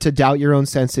to doubt your own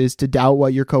senses, to doubt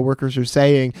what your coworkers are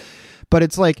saying. But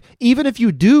it's like, even if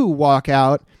you do walk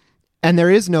out and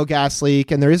there is no gas leak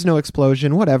and there is no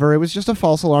explosion, whatever, it was just a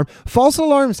false alarm. False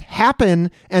alarms happen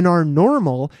and are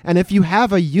normal. And if you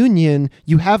have a union,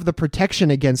 you have the protection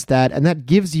against that. And that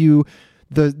gives you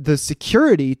the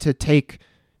security to take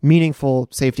meaningful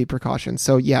safety precautions.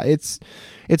 So yeah, it's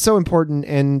so important.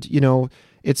 And, you know,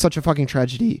 it's such a fucking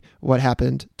tragedy what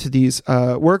happened to these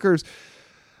workers.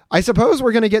 I suppose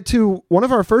we're going to get to one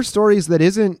of our first stories that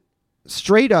isn't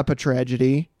straight up a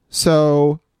tragedy.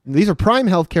 So these are prime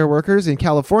healthcare workers in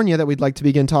California that we'd like to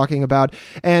begin talking about.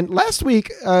 And last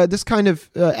week, this kind of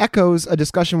echoes a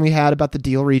discussion we had about the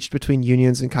deal reached between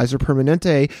unions and Kaiser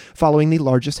Permanente following the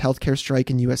largest healthcare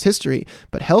strike in U.S. history.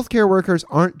 But healthcare workers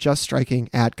aren't just striking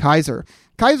at Kaiser.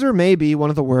 Kaiser may be one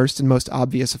of the worst and most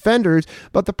obvious offenders,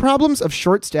 but the problems of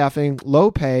short staffing, low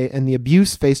pay, and the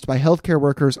abuse faced by healthcare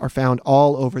workers are found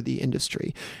all over the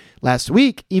industry. Last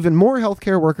week, even more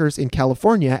healthcare workers in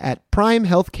California at Prime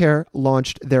Healthcare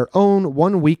launched their own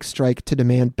one-week strike to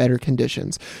demand better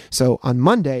conditions. So on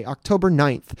Monday, October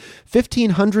 9th,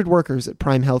 1,500 workers at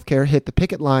Prime Healthcare hit the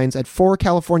picket lines at 4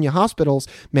 California hospitals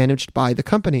managed by the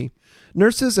company.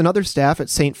 Nurses and other staff at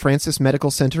St. Francis Medical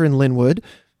Center in Linwood,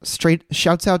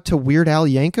 shouts out to Weird Al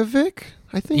Yankovic,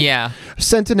 I think. Yeah.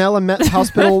 Centinela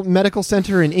Hospital Medical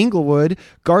Center in Inglewood,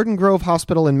 Garden Grove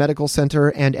Hospital and Medical Center,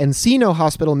 and Encino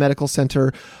Hospital Medical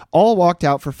Center all walked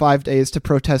out for 5 days to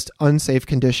protest unsafe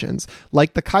conditions.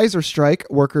 Like the Kaiser strike,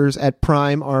 workers at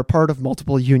Prime are part of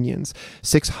multiple unions.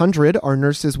 600 are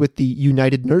nurses with the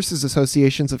United Nurses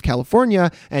Associations of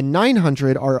California, and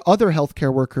 900 are other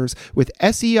healthcare workers with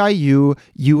SEIU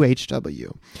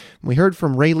UHW. We heard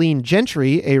from Raylene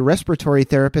Gentry, a respiratory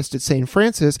therapist at St.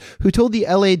 Francis, who told the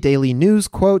LA Daily News,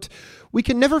 quote, "We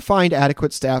can never find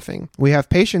adequate staffing. We have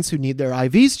patients who need their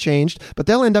IVs changed, but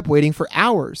they'll end up waiting for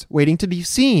hours, waiting to be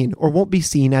seen, or won't be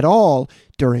seen at all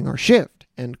during our shift,"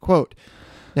 end quote.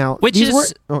 Now, which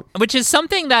is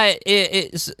something that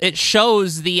it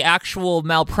shows the actual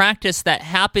malpractice that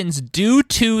happens due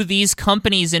to these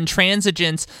companies'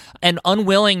 intransigence and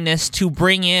unwillingness to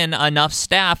bring in enough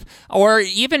staff, or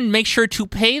even make sure to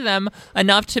pay them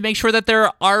enough to make sure that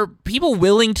there are people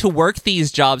willing to work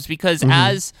these jobs. Because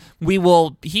as we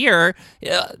will hear,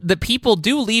 the people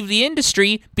do leave the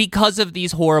industry because of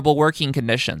these horrible working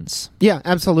conditions. Yeah,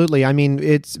 absolutely. I mean,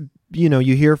 it's,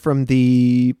 you hear from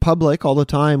the public all the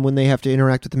time when they have to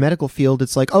interact with the medical field.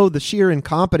 It's like, oh, the sheer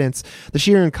incompetence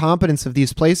of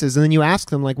these places. And then you ask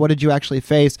them, like, what did you actually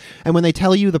face? And when they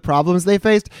tell you the problems they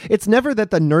faced, it's never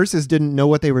that the nurses didn't know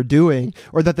what they were doing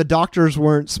or that the doctors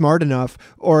weren't smart enough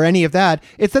or any of that.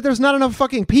 It's that there's not enough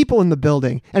fucking people in the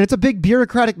building. And it's a big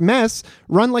bureaucratic mess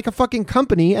run like a fucking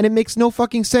company, and it makes no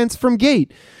fucking sense from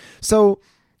gate. So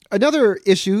another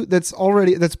issue that's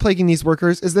plaguing these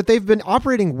workers is that they've been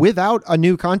operating without a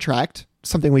new contract,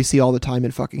 something we see all the time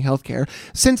in fucking healthcare,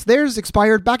 since theirs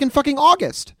expired back in fucking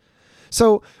August.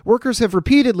 So workers have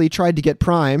repeatedly tried to get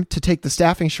Prime to take the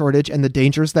staffing shortage and the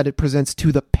dangers that it presents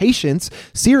to the patients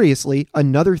seriously.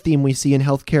 Another theme we see in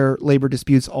healthcare labor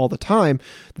disputes all the time.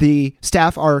 The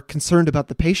staff are concerned about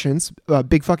the patients.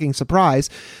 Big fucking surprise.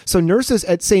 So nurses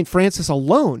at St. Francis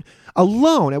alone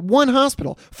at one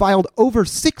hospital filed over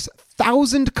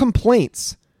 6,000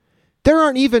 complaints. There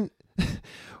aren't even...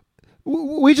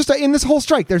 We just, in this whole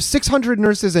strike, there's 600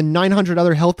 nurses and 900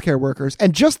 other healthcare workers,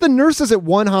 and just the nurses at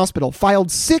one hospital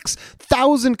filed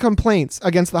 6,000 complaints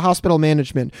against the hospital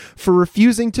management for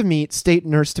refusing to meet state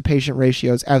nurse-to-patient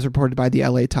ratios, as reported by the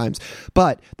LA Times.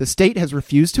 But the state has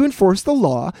refused to enforce the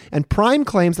law, and Prime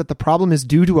claims that the problem is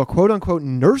due to a quote-unquote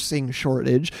nursing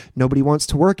shortage. Nobody wants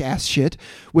to work ass shit,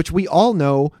 which we all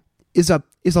know is a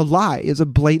lie, is a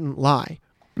blatant lie.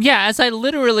 Yeah, as I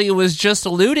literally was just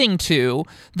alluding to,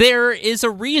 there is a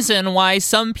reason why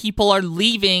some people are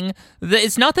leaving.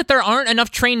 It's not that there aren't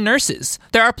enough trained nurses.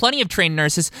 There are plenty of trained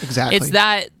nurses. Exactly. It's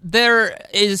that there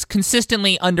is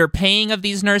consistently underpaying of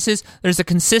these nurses. There's a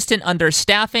consistent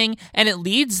understaffing, and it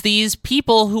leads these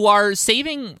people who are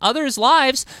saving others'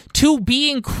 lives to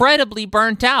be incredibly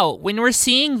burnt out. When we're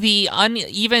seeing the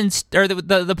uneven or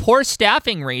the poor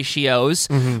staffing ratios,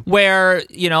 where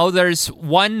there's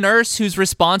one nurse who's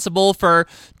responsible for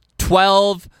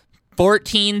 12,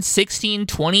 14, 16,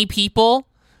 20 people,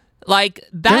 like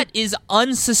that is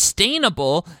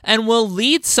unsustainable and will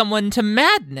lead someone to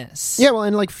madness. Yeah, well,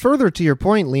 and like further to your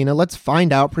point, Lena, let's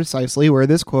find out precisely where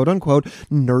this quote-unquote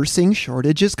nursing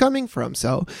shortage is coming from.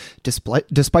 So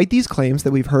despite these claims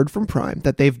that we've heard from Prime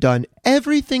that they've done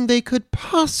everything they could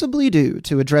possibly do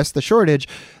to address the shortage,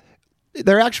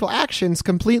 their actual actions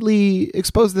completely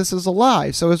expose this as a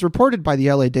lie. So as reported by the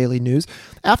LA Daily News,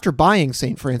 after buying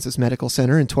St. Francis Medical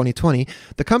Center in 2020,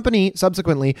 the company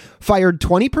subsequently fired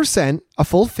 20%, a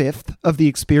full fifth, of the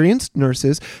experienced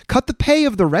nurses, cut the pay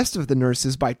of the rest of the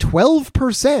nurses by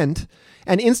 12%,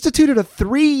 and instituted a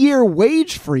 3-year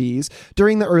wage freeze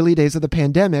during the early days of the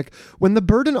pandemic when the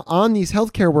burden on these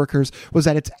healthcare workers was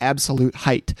at its absolute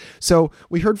height. So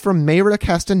we heard from Mayra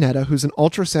Castaneda, who's an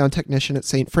ultrasound technician at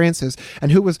St. Francis,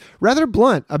 and who was rather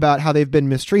blunt about how they've been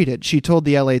mistreated. She told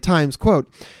the LA Times, quote,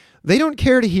 "They don't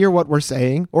care to hear what we're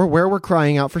saying or where we're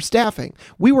crying out for staffing.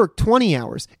 We work 20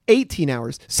 hours, 18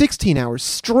 hours, 16 hours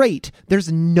straight.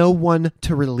 There's no one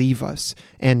to relieve us,"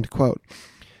 end quote.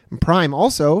 Prime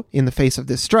also, in the face of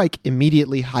this strike,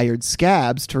 immediately hired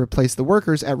scabs to replace the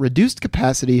workers at reduced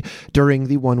capacity during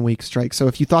the 1-week strike. So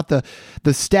if you thought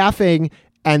the staffing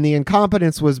and the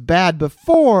incompetence was bad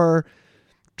before,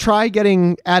 try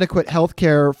getting adequate health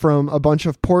care from a bunch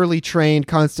of poorly trained,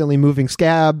 constantly moving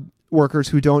scab workers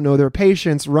who don't know their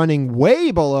patients, running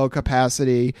way below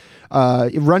capacity,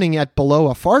 running at below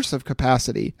a farce of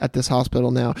capacity at this hospital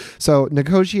now. So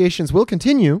negotiations will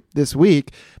continue this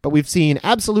week, but we've seen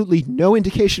absolutely no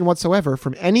indication whatsoever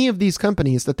from any of these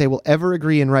companies that they will ever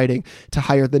agree in writing to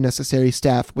hire the necessary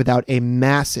staff without a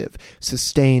massive,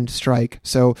 sustained strike.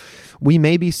 So we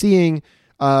may be seeing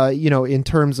in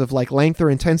terms of like length or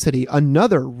intensity,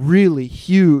 another really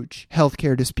huge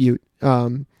healthcare dispute,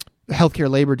 healthcare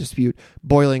labor dispute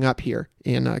boiling up here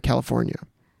in California.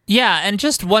 Yeah, and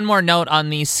just one more note on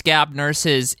these scab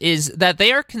nurses is that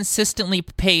they are consistently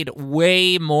paid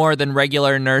way more than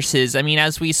regular nurses. I mean,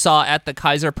 as we saw at the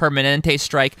Kaiser Permanente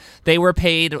strike, they were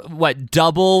paid,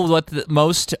 double what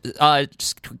most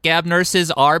scab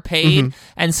nurses are paid,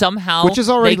 and somehow... Which is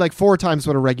already like 4 times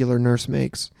what a regular nurse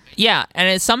makes. Yeah, and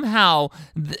it somehow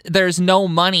there's no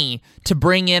money to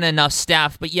bring in enough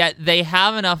staff, but yet they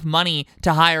have enough money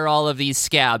to hire all of these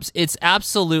scabs. It's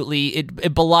absolutely,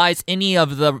 it belies any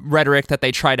of the rhetoric that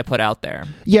they try to put out there.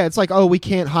 Yeah, it's like, oh, we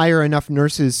can't hire enough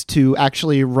nurses to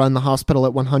actually run the hospital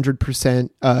at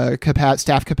 100%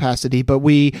 staff capacity, but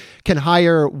we can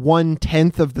hire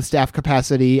 1/10 of the staff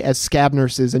capacity as scab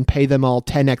nurses and pay them all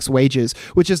 10x wages,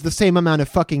 which is the same amount of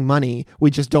fucking money.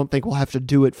 We just don't think we'll have to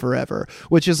do it forever,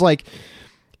 which is like,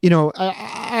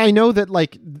 I know that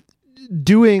like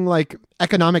doing like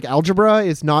economic algebra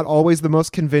is not always the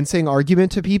most convincing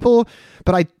argument to people,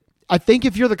 but I think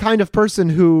if you're the kind of person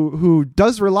who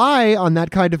does rely on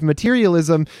that kind of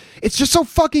materialism, it's just so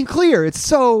fucking clear. It's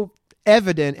so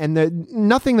evident, and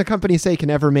nothing the companies say can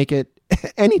ever make it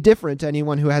any different to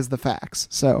anyone who has the facts.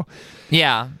 So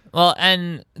yeah. Well,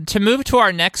 and to move to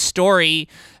our next story,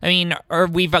 I mean,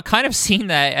 we've kind of seen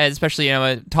that, especially,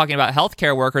 talking about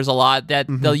healthcare workers a lot, that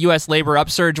the U.S. labor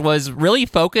upsurge was really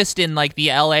focused in like the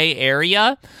L.A.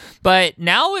 area. But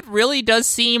now it really does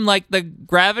seem like the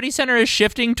gravity center is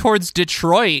shifting towards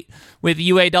Detroit, with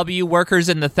UAW workers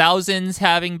in the thousands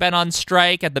having been on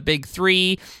strike at the Big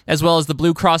Three, as well as the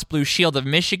Blue Cross Blue Shield of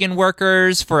Michigan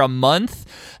workers for a month.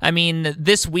 I mean,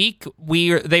 this week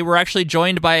they were actually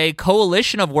joined by a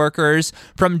coalition of workers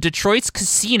from Detroit's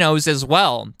casinos as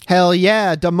well. Hell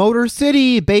yeah, the Motor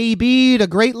City, baby, the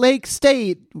Great Lakes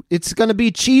State. It's gonna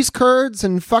be cheese curds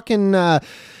and fucking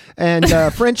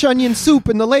French onion soup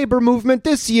in the labor movement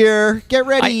this year. Get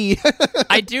ready.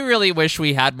 I do really wish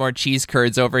we had more cheese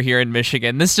curds over here in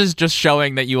Michigan. This is just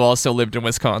showing that you also lived in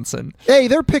Wisconsin. Hey,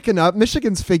 they're picking up.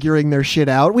 Michigan's figuring their shit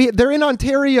out. They're in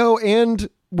Ontario and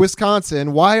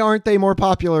Wisconsin. Why aren't they more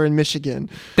popular in Michigan?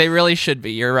 They really should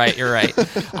be. You're right.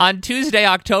 On Tuesday,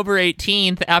 October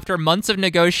 18th, after months of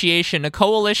negotiation, a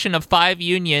coalition of 5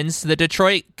 unions, the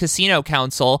Detroit Casino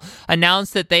Council,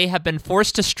 announced that they have been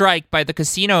forced to strike by the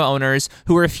casino owners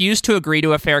who refused to agree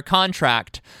to a fair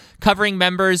contract. Covering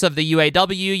members of the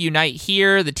UAW, Unite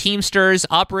Here, the Teamsters,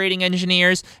 operating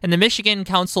engineers, and the Michigan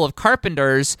Council of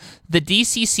Carpenters, the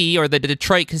DCC, or the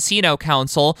Detroit Casino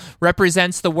Council,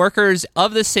 represents the workers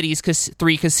of the city's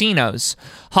 3 casinos: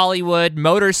 Hollywood,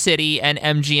 Motor City, and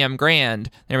MGM Grand.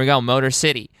 There we go, Motor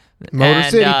City. Motor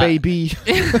City, baby.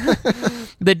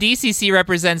 The DCC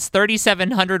represents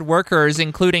 3,700 workers,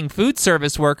 including food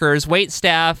service workers, wait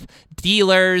staff,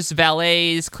 dealers,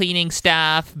 valets, cleaning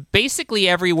staff, basically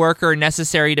every worker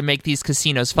necessary to make these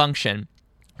casinos function.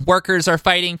 Workers are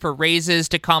fighting for raises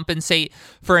to compensate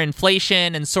for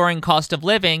inflation and soaring cost of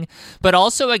living, but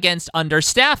also against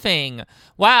understaffing.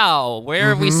 Wow, where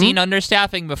have we seen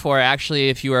understaffing before? Actually,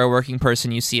 if you are a working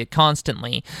person, you see it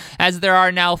constantly, as there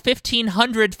are now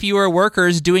 1,500 fewer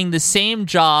workers doing the same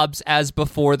jobs as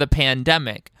before the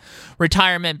pandemic.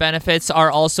 Retirement benefits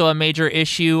are also a major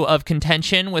issue of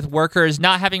contention, with workers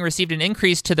not having received an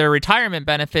increase to their retirement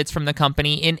benefits from the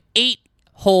company in 8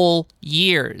 whole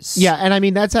years. Yeah, and I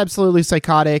mean, that's absolutely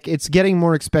psychotic. It's getting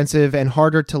more expensive and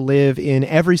harder to live in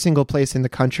every single place in the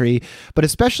country, but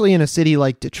especially in a city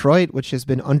like Detroit, which has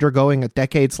been undergoing a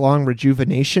decades-long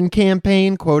rejuvenation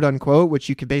campaign, quote unquote, which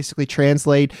you could basically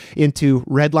translate into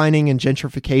redlining and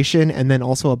gentrification, and then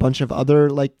also a bunch of other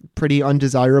like pretty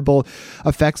undesirable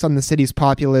effects on the city's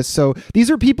populace. So these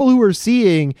are people who are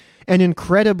seeing an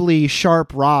incredibly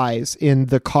sharp rise in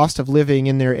the cost of living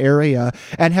in their area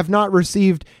and have not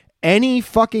received any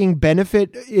fucking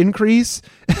benefit increase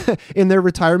in their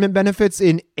retirement benefits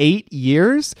in 8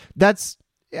 years. That's,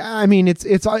 I mean, it's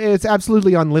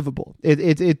absolutely unlivable.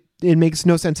 It makes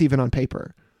no sense even on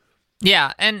paper.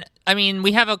 Yeah, and I mean,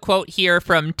 we have a quote here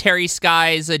from Terry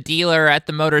Skies, a dealer at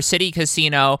the Motor City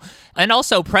Casino, and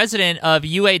also president of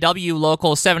UAW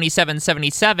Local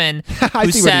 7777, I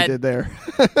see what he did there.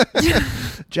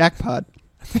 Jackpot.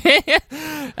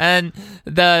 And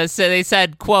so they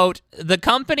said, quote, "The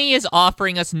company is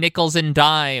offering us nickels and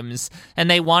dimes,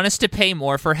 and they want us to pay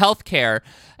more for health care.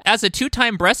 As a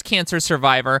 2-time breast cancer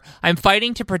survivor, I'm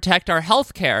fighting to protect our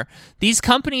health care. These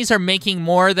companies are making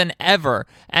more than ever,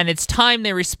 and it's time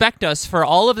they respect us for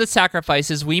all of the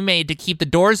sacrifices we made to keep the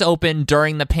doors open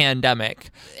during the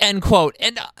pandemic." End quote.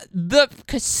 And the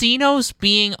casinos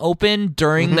being open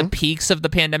during the peaks of the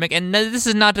pandemic, and this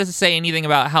is not to say anything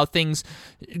about how things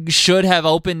should have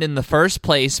opened in the first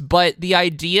place, but the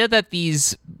idea that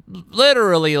these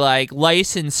literally like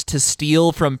licensed to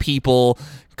steal from people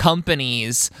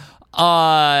companies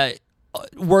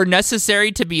were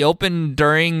necessary to be open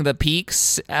during the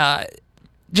peaks,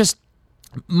 just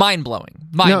Mind-blowing.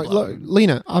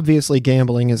 Lena, obviously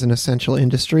gambling is an essential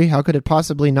industry. How could it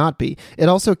possibly not be? It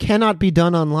also cannot be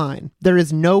done online. There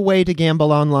is no way to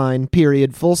gamble online,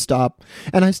 period, full stop.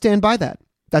 And I stand by that.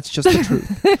 That's just the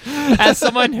truth. As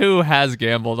someone who has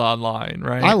gambled online,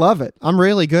 right? I love it. I'm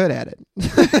really good at it.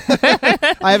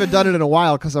 I haven't done it in a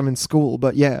while because I'm in school,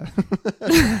 but yeah.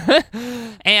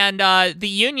 And the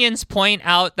unions point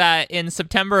out that in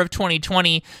September of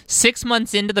 2020, 6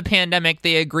 months into the pandemic,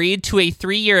 they agreed to a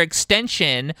 3-year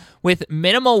extension with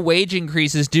minimal wage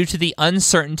increases due to the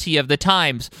uncertainty of the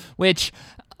times, which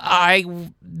I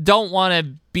don't want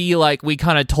to be like we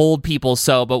kind of told people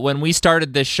so, but when we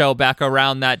started this show back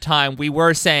around that time, we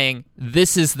were saying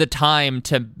this is the time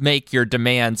to make your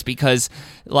demands because,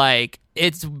 like,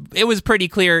 it was pretty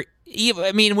clear.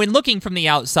 I mean, when looking from the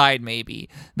outside, maybe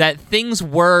that things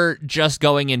were just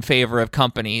going in favor of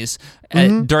companies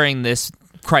during this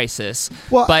crisis,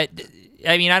 but.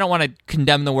 I mean, I don't want to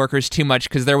condemn the workers too much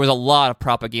because there was a lot of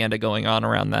propaganda going on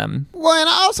around them. Well, and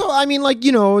also, I mean, like,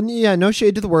 no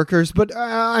shade to the workers, but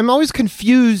I'm always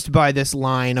confused by this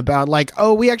line about, like,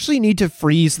 oh, we actually need to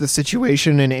freeze the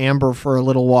situation in amber for a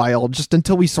little while, just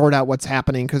until we sort out what's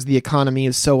happening because the economy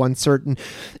is so uncertain.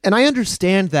 And I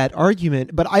understand that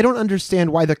argument, but I don't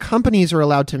understand why the companies are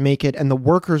allowed to make it and the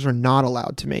workers are not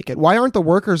allowed to make it. Why aren't the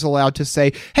workers allowed to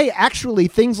say, hey, actually,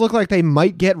 things look like they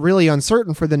might get really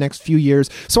uncertain for the next few years,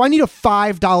 so I need a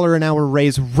 $5 an hour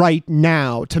raise right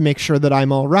now to make sure that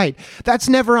I'm all right. That's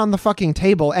never on the fucking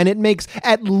table, and it makes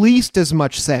at least as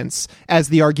much sense as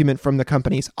the argument from the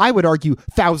companies. I would argue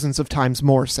thousands of times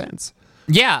more sense.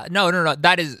 Yeah, no.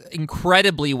 That is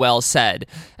incredibly well said.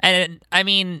 And I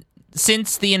mean,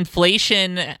 since then,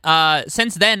 inflation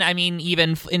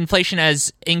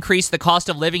has increased the cost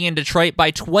of living in Detroit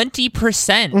by 20%.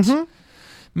 Mm-hmm.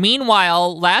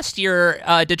 Meanwhile, last year,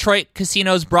 Detroit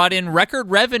casinos brought in record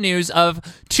revenues of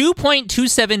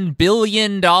 $2.27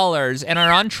 billion and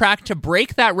are on track to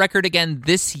break that record again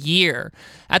this year.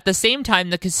 At the same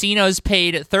time, the casinos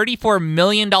paid $34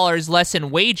 million less in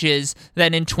wages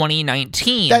than in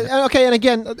 2019. Okay, and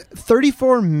again,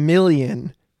 $34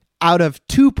 million out of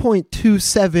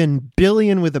 $2.27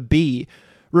 billion with a B.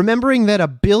 Remembering that a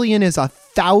billion is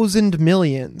 1,000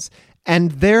 millions.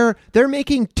 And they're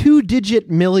making 2-digit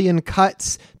million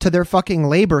cuts to their fucking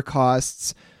labor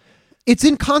costs. It's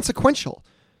inconsequential.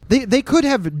 They could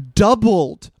have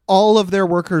doubled all of their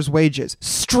workers' wages,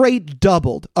 straight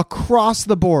doubled across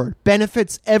the board,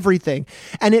 benefits, everything.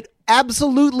 And it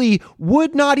absolutely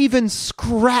would not even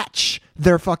scratch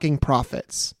their fucking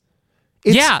profits.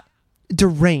 It's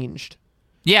deranged.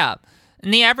 Yeah.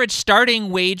 And the average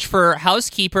starting wage for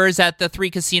housekeepers at the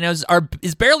 3 casinos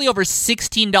is barely over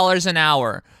 $16 an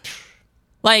hour.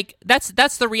 Like,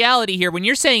 that's the reality here. When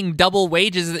you're saying double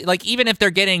wages, like, even if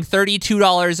they're getting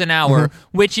 $32 an hour,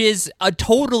 which is a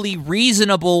totally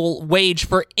reasonable wage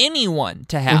for anyone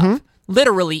to have,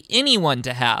 literally anyone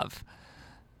to have,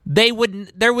 there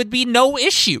would be no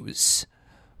issues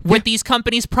with these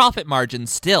companies' profit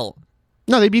margins still.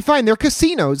 No, they'd be fine. They're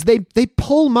casinos. They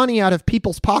pull money out of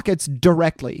people's pockets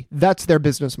directly. That's their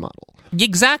business model.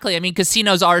 Exactly. I mean,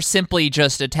 casinos are simply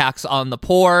just a tax on the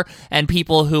poor and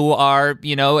people who are,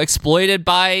 exploited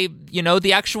by,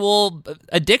 the actual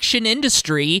addiction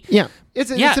industry. Yeah. It's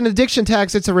an addiction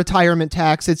tax. It's a retirement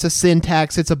tax. It's a sin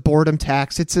tax. It's a boredom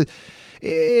tax. It's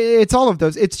all of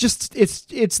those.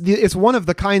 It's one of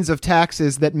the kinds of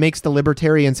taxes that makes the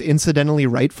libertarians incidentally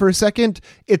right for a second.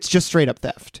 It's just straight up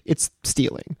theft. It's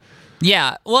stealing.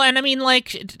 Yeah. Well, and I mean,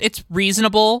 like, it's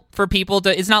reasonable for people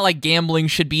to... It's not like gambling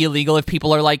should be illegal if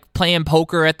people are, like, playing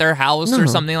poker at their house or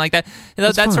something like that.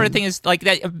 That sort of thing is like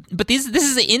that. But this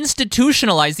is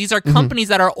institutionalized. These are companies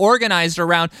that are organized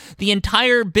around... The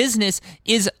entire business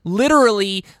is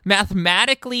literally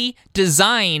mathematically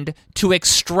designed to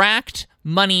extract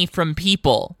money from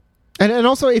people. And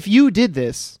also, if you did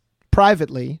this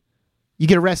privately, you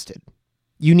get arrested.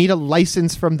 You need a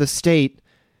license from the state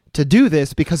to do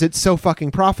this because it's so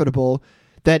fucking profitable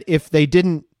that if they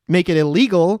didn't make it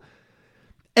illegal,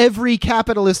 every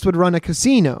capitalist would run a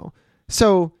casino.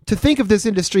 So to think of this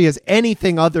industry as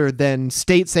anything other than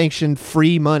state-sanctioned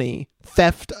free money,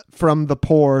 theft from the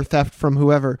poor, theft from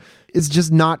whoever, is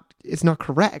just not, it's not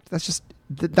correct.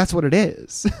 That's what it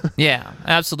is. Yeah,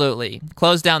 absolutely.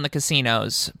 Close down the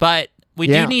casinos. But we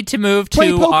do need to move to...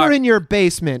 Play poker in your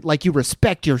basement like you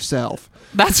respect yourself.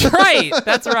 That's right.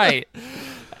 That's right.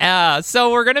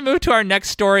 So we're gonna move to our next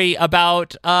story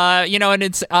about, and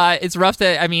it's rough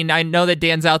that, I know that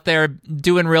Dan's out there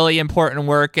doing really important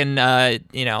work, and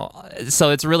so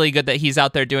it's really good that he's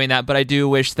out there doing that. But I do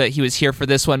wish that he was here for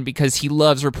this one because he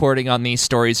loves reporting on these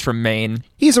stories from Maine.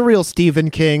 He's a real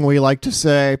Stephen King, we like to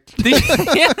say.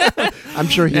 I'm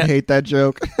sure he'd hate that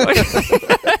joke.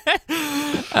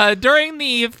 During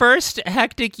the first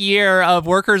hectic year of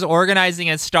workers organizing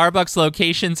at Starbucks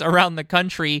locations around the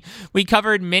country, we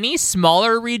covered many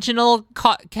smaller regional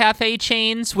cafe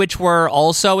chains, which were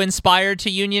also inspired to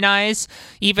unionize,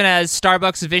 even as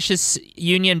Starbucks' vicious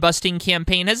union-busting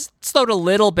campaign has slowed a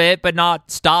little bit, but not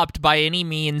stopped by any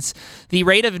means. The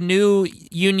rate of new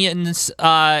unions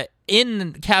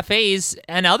in cafes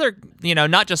and other,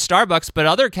 not just Starbucks, but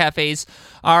other cafes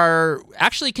are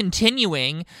actually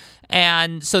continuing.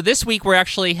 And so this week, we're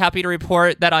actually happy to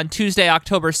report that on Tuesday,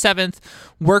 October 7th,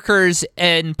 workers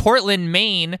in Portland,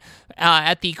 Maine,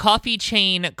 at the coffee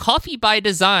chain Coffee by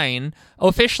Design,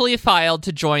 officially filed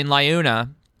to join LIUNA.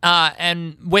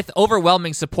 And with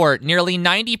overwhelming support, nearly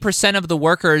 90% of the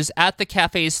workers at the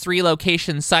cafe's 3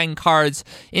 locations signed cards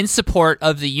in support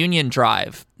of the union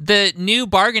drive. The new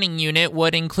bargaining unit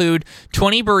would include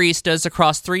 20 baristas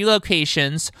across 3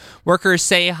 locations. Workers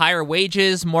say higher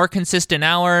wages, more consistent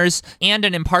hours, and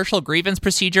an impartial grievance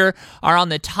procedure are on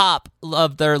the top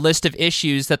of their list of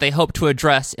issues that they hope to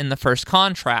address in the first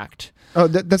contract. Oh,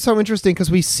 that's so interesting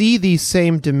because we see these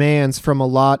same demands from a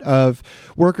lot of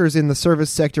workers in the service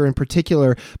sector in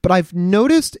particular. But I've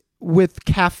noticed with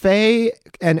cafe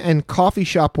and coffee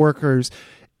shop workers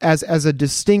as a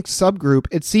distinct subgroup,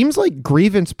 it seems like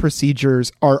grievance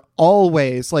procedures are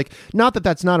always like, not that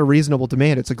that's not a reasonable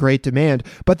demand, it's a great demand,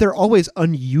 but they're always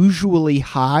unusually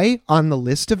high on the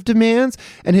list of demands.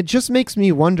 And it just makes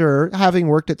me wonder, having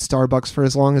worked at Starbucks for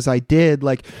as long as I did,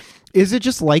 like, is it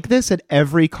just like this at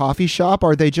every coffee shop?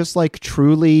 Are they just like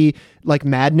truly like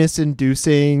madness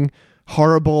inducing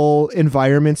horrible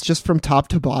environments just from top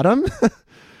to bottom?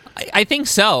 I think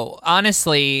so.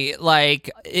 Honestly, like,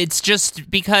 it's just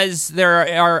because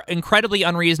there are incredibly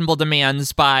unreasonable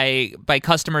demands by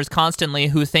customers constantly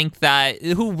who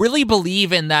really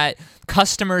believe in that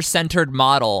customer-centered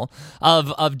model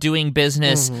of doing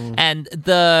business. Mm-hmm. And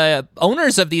the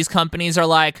owners of these companies are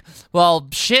like, well,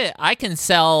 shit, I can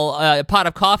sell a pot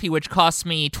of coffee which costs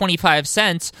me 25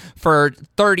 cents for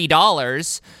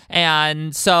 $30.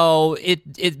 And so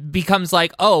it becomes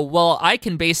like, oh, well, I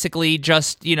can basically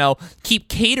just, keep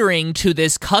catering to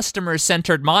this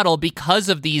customer-centered model because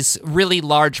of these really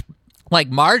large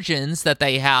margins that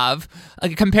they have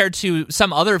compared to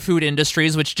some other food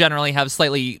industries, which generally have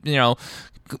slightly,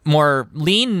 more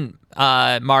lean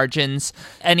margins.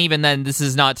 And even then, this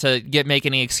is not to make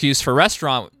any excuse for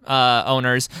restaurant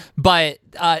owners, but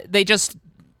they just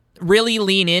really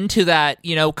lean into that,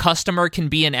 customer can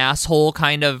be an asshole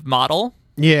kind of model.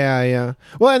 Yeah.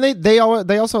 Well, and they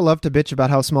also love to bitch about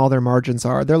how small their margins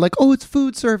are. They're like, oh, it's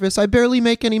food service. I barely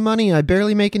make any money.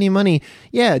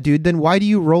 Yeah, dude, then why do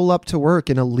you roll up to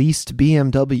work in a leased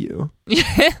BMW?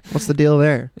 What's the deal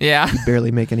there? Yeah. You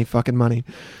barely make any fucking money.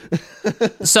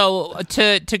 So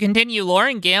to continue,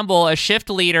 Lauren Gamble, a shift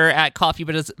leader at Coffee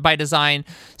by Design,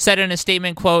 said in a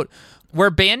statement, quote, "We're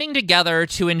banding together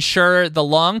to ensure the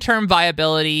long-term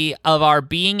viability of our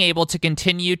being able to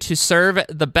continue to serve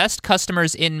the best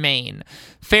customers in Maine.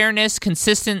 Fairness,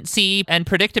 consistency, and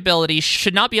predictability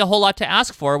should not be a whole lot to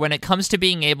ask for when it comes to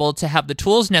being able to have the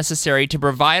tools necessary to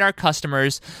provide our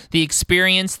customers the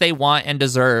experience they want and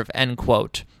deserve," end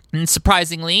quote. And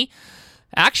surprisingly,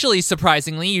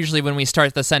 usually when we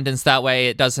start the sentence that way,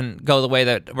 it doesn't go the way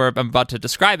that I'm about to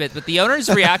describe it. But the owner's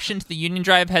reaction to the union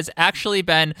drive has actually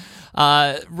been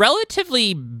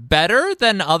relatively better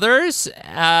than others,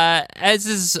 as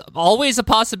is always a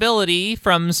possibility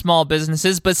from small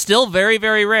businesses, but still very,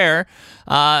 very rare.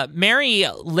 Mary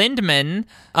Lindman,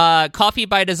 Coffee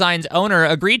by Design's owner,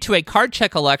 agreed to a card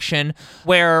check election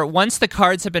where once the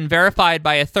cards have been verified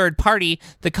by a third party,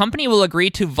 the company will agree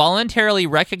to voluntarily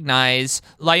recognize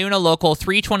LIUNA Local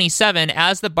 327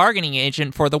 as the bargaining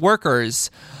agent for the workers.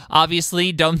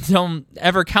 Obviously, don't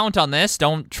ever count on this.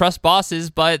 Don't trust bosses,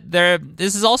 but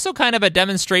this is also kind of a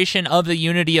demonstration of the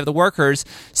unity of the workers,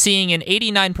 seeing an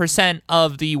 89%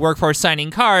 of the workforce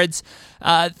signing cards.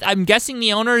 I'm guessing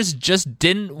the owners just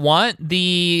didn't want to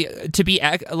be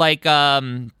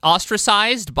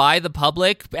ostracized by the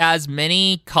public, as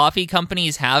many coffee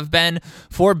companies have been,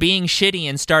 for being shitty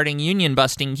and starting union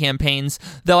busting campaigns.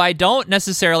 Though I don't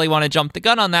necessarily want to jump the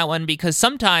gun on that one, because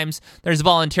sometimes there's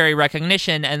voluntary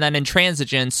recognition, and and then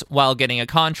intransigence while getting a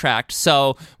contract.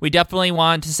 So we definitely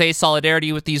want to say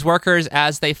solidarity with these workers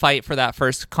as they fight for that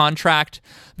first contract,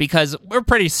 because we're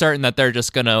pretty certain that they're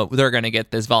gonna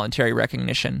get this voluntary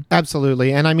recognition.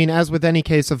 Absolutely. And I mean, as with any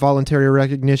case of voluntary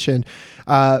recognition,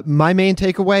 my main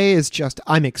takeaway is just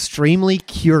I'm extremely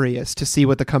curious to see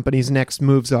what the company's next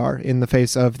moves are in the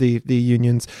face of the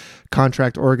union's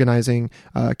contract organizing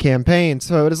campaign.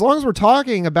 So as long as we're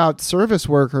talking about service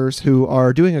workers who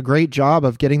are doing a great job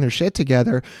of getting their shit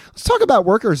together, let's talk about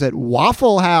workers at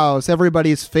Waffle House,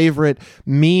 everybody's favorite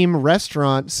meme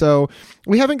restaurant. So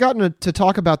we haven't gotten to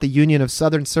talk about the Union of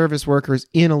Southern Service Workers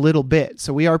in a little bit,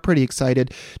 so we are pretty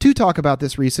excited to talk about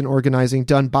this recent organizing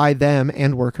done by them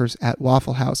and workers at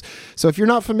Waffle House. So if you're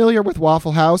not familiar with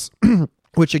Waffle House,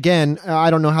 which again, I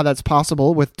don't know how that's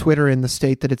possible with Twitter in the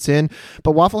state that it's in,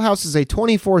 but Waffle House is a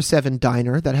 24/7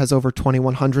 diner that has over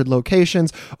 2,100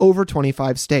 locations, over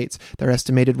 25 states. Their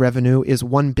estimated revenue is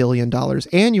 $1 billion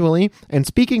annually, and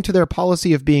speaking to their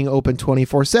policy of being open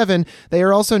 24/7, they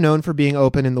are also known for being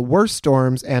open in the worst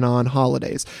storms and on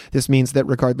holidays. This means that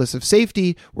regardless of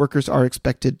safety, workers are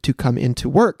expected to come into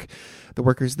work. The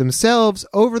workers themselves,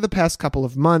 over the past couple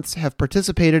of months, have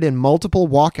participated in multiple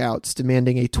walkouts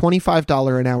demanding a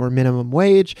 $25 an hour minimum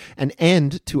wage, an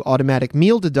end to automatic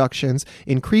meal deductions,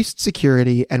 increased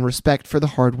security, and respect for the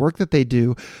hard work that they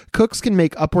do. Cooks can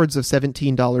make upwards of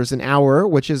 $17 an hour,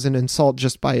 which is an insult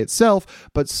just by itself,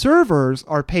 but servers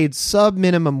are paid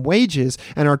sub-minimum wages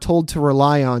and are told to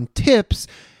rely on tips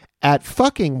at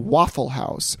fucking Waffle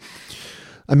House.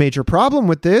 A major problem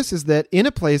with this is that in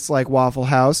a place like Waffle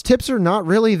House, tips are not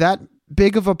really that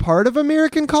big of a part of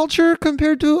American culture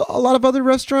compared to a lot of other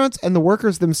restaurants, and the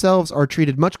workers themselves are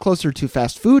treated much closer to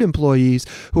fast food employees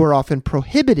who are often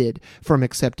prohibited from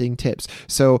accepting tips.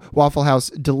 So Waffle House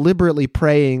deliberately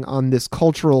preying on this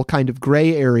cultural kind of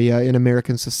gray area in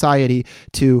American society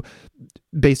to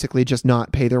basically just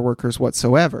not pay their workers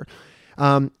whatsoever.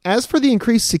 As for the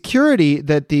increased security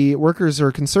that the workers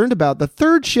are concerned about, the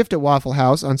third shift at Waffle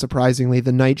House, unsurprisingly,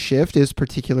 the night shift, is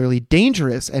particularly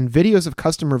dangerous, and videos of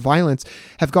customer violence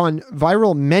have gone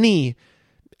viral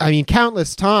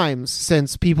countless times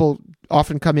since people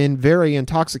often come in very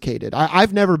intoxicated.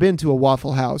 I've never been to a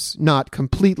Waffle House not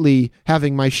completely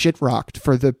having my shit rocked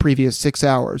for the previous 6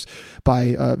 hours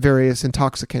by various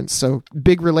intoxicants. So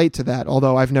big relate to that,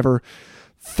 although I've never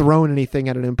thrown anything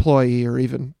at an employee or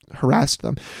even harassed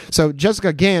them. So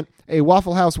Jessica Gant, a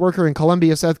Waffle House worker in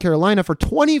Columbia, South Carolina for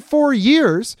 24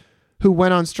 years, who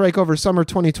went on strike over summer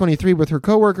 2023 with her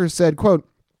coworkers, said, quote,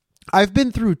 "I've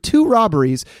been through 2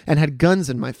 robberies and had guns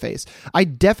in my face. I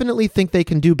definitely think they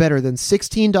can do better than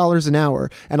 $16 an hour,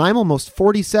 and I'm almost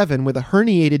 47 with a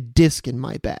herniated disc in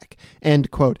my back." End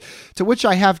quote. To which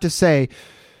I have to say,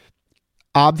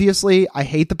 obviously, I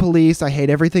hate the police. I hate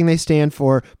everything they stand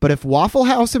for. But if Waffle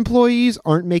House employees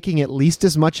aren't making at least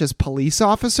as much as police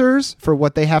officers for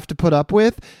what they have to put up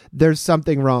with, there's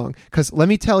something wrong. Because let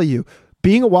me tell you,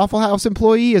 being a Waffle House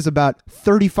employee is about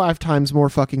 35 times more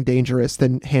fucking dangerous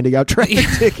than handing out traffic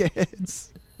tickets.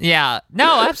 Yeah.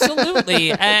 No,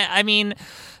 absolutely. I mean,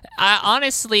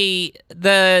 honestly,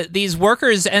 these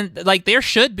workers, and like, there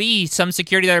should be some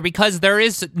security there, because there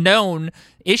is known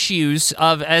issues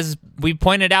of, as we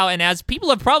pointed out and as people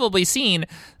have probably seen,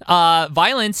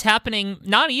 violence happening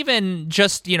not even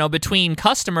just, between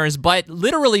customers, but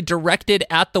literally directed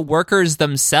at the workers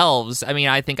themselves. I mean,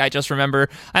 I think I just remember,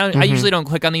 I usually don't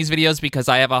click on these videos because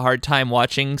I have a hard time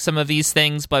watching some of these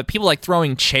things, but people like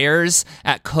throwing chairs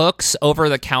at cooks over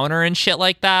the counter and shit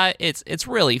like that. It's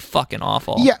really fucking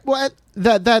awful. Yeah, well,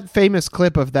 that famous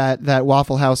clip of that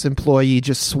Waffle House employee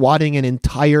just swatting an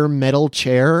entire metal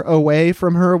chair away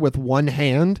from her with one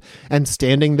hand and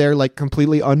standing there like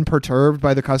completely unperturbed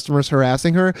by the customers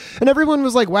harassing her, and everyone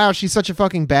was like, wow, she's such a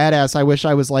fucking badass, I wish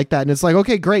I was like that. And it's like,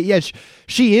 okay, great, yeah,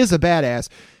 she is a badass.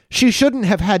 She shouldn't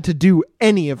have had to do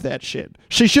any of that shit.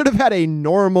 She should have had a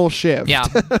normal shift. Yeah.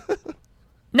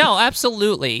 No,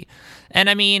 absolutely. And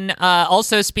I mean,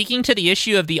 also speaking to the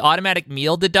issue of the automatic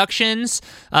meal deductions,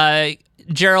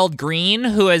 Gerald Green,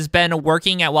 who has been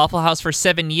working at Waffle House for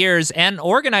 7 years and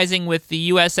organizing with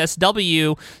the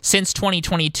USSW since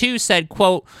 2022, said,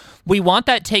 quote, "We want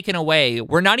that taken away.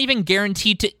 We're not even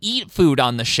guaranteed to eat food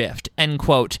on the shift," end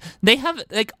quote. They have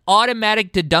like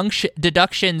automatic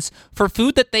deductions for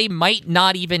food that they might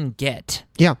not even get.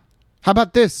 Yeah. How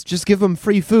about this? Just give them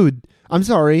free food. I'm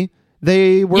sorry.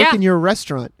 They work in your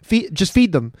restaurant. Just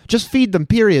feed them. Just feed them,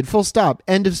 period. Full stop.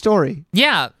 End of story.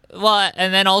 Yeah. Well,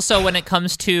 and then also when it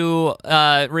comes to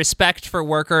respect for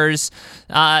workers,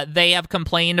 they have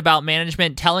complained about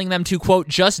management telling them to, quote,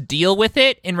 just deal with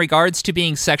it in regards to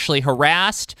being sexually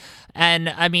harassed. And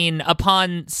I mean,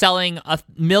 upon selling $1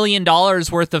 million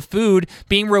worth of food,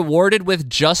 being rewarded with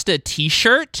just a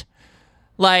t-shirt,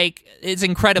 like, it's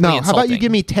incredibly insulting. How about you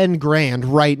give me 10 grand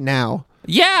right now?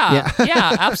 Yeah,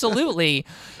 absolutely.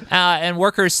 And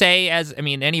workers say,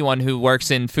 anyone who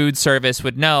works in food service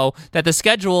would know that the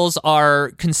schedules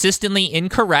are consistently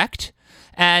incorrect.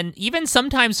 And even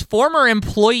sometimes former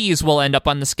employees will end up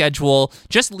on the schedule,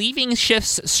 just leaving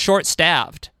shifts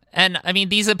short-staffed. And, I mean,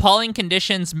 these appalling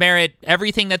conditions merit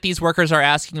everything that these workers are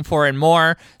asking for and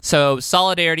more. So,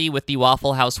 solidarity with the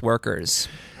Waffle House workers.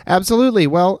 Absolutely.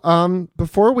 Well,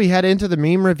 before we head into the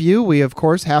meme review, we of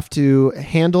course have to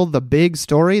handle the big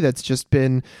story it's just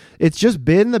been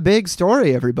the big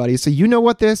story, everybody. So you know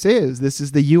what this is. This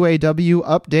is the UAW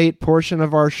update portion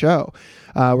of our show.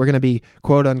 We're going to be,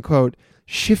 quote unquote,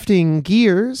 shifting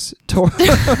gears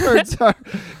towards our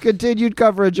continued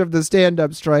coverage of the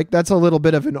stand-up strike. That's a little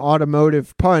bit of an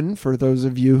automotive pun for those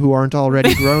of you who aren't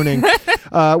already groaning,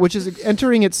 which is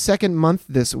entering its second month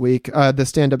this week, the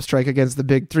stand-up strike against the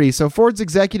Big Three. So Ford's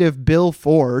executive Bill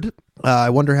Ford, I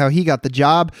wonder how he got the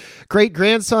job,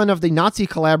 great-grandson of the Nazi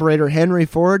collaborator Henry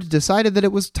Ford, decided that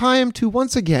it was time to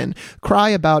once again cry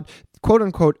about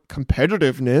quote-unquote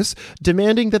competitiveness,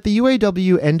 demanding that the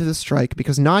UAW end the strike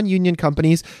because non-union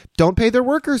companies don't pay their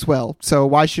workers well, so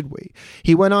why should we?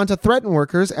 He went on to threaten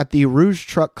workers at the Rouge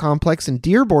Truck Complex in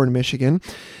Dearborn, Michigan.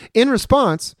 In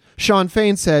response, Sean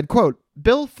Fain said, quote,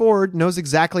 Bill Ford knows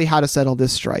exactly how to settle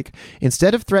this strike.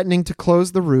 Instead of threatening to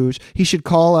close the Rouge, he should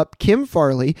call up Kim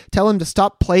Farley, tell him to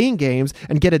stop playing games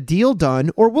and get a deal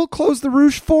done, or we'll close the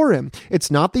Rouge for him.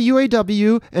 It's not the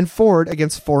UAW and Ford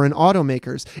against foreign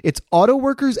automakers. It's auto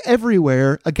workers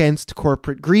everywhere against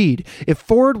corporate greed. If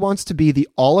Ford wants to be the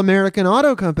all-American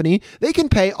auto company, they can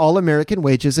pay all-American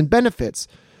wages and benefits.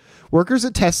 Workers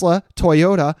at Tesla,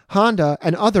 Toyota, Honda,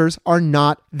 and others are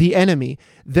not the enemy.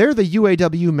 They're the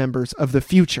UAW members of the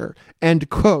future. End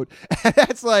quote.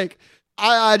 That's like,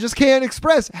 I just can't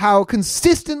express how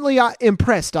consistently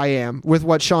impressed I am with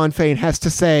what Sean Fain has to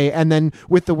say, and then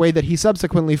with the way that he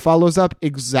subsequently follows up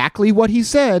exactly what he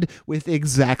said with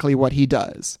exactly what he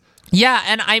does. Yeah,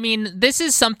 and I mean, this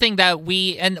is something that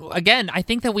and again, I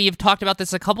think that we have talked about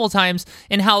this a couple of times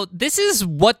in how this is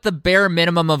what the bare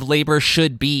minimum of labor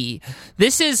should be.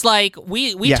 This is like,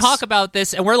 we Yes. talk about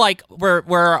this and we're like,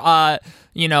 we're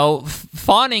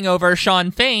fawning over Sean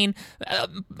Fain.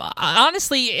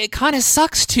 Honestly, it kind of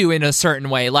sucks too in a certain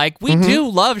way. Like, we do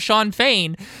love Sean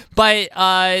Fain, but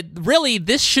really,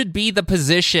 this should be the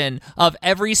position of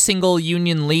every single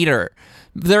union leader.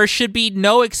 There should be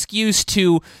no excuse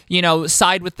to,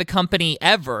 side with the company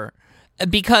ever.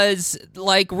 Because,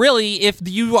 like, really, if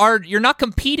you're not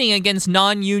competing against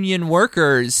non-union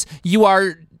workers,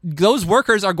 those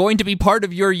workers are going to be part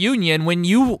of your union when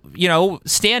you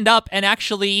stand up and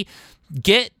actually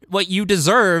get what you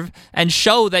deserve and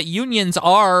show that unions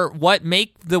are what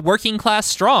make the working class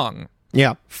strong.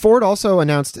 Yeah. Ford also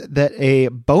announced that a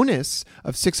bonus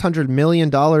of $600 million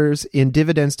in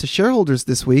dividends to shareholders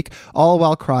this week, all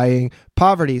while crying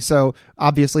poverty. So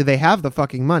obviously they have the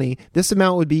fucking money. This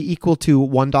amount would be equal to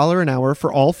 $1 an hour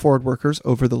for all Ford workers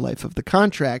over the life of the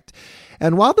contract.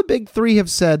 And while the Big Three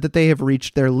have said that they have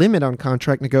reached their limit on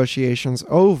contract negotiations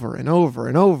over and over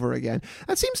and over again,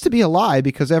 that seems to be a lie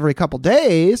because every couple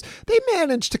days they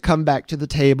manage to come back to the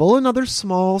table another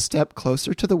small step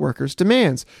closer to the workers'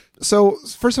 demands. So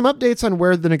for some updates on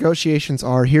where the negotiations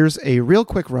are, here's a real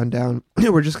quick rundown.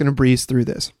 We're just going to breeze through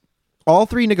this. All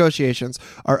three negotiations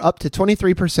are up to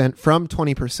 23% from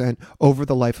 20% over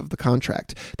the life of the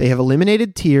contract. They have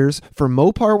eliminated tiers for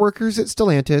Mopar workers at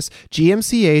Stellantis,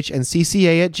 GMCH and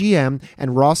CCA at GM,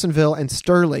 and Rawsonville and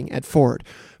Sterling at Ford.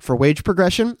 For wage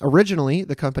progression, originally,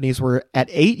 the companies were at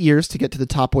 8 years to get to the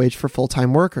top wage for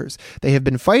full-time workers. They have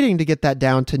been fighting to get that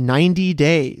down to 90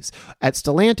 days. At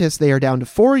Stellantis, they are down to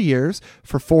 4 years,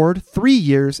 for Ford, 3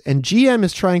 years, and GM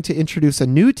is trying to introduce a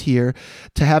new tier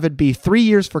to have it be 3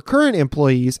 years for current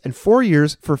employees and 4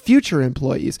 years for future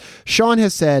employees. Sean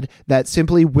has said that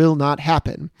simply will not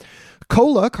happen.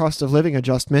 COLA, cost of living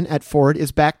adjustment, at Ford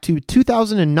is back to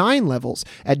 2009 levels.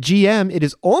 At GM, it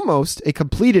is almost a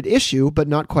completed issue, but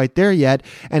not quite there yet.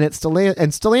 And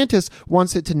Stellantis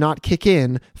wants it to not kick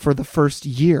in for the first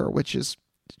year, which is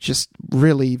just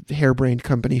really harebrained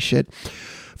company shit.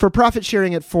 For profit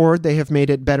sharing at Ford, they have made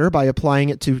it better by applying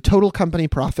it to total company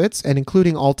profits and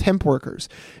including all temp workers.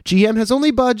 GM has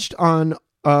only budged on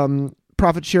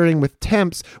profit sharing with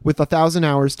temps with 1,000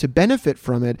 hours to benefit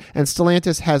from it, and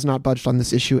Stellantis has not budged on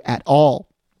this issue at all.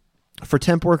 For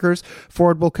temp workers,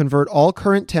 Ford will convert all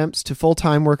current temps to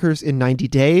full-time workers in 90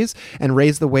 days and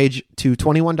raise the wage to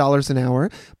 $21 an hour,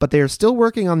 but they are still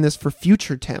working on this for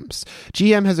future temps.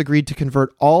 GM has agreed to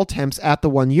convert all temps at the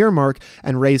 1-year mark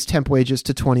and raise temp wages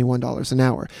to $21 an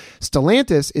hour.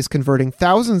 Stellantis is converting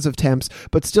thousands of temps,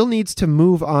 but still needs to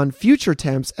move on future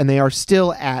temps, and they are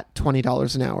still at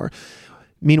 $20 an hour.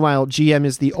 Meanwhile, GM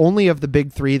is the only of the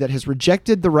big three that has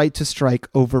rejected the right to strike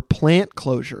over plant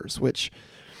closures, which...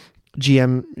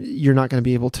 GM, you're not going to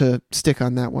be able to stick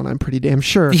on that one, I'm pretty damn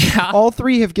sure. Yeah. All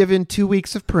three have given 2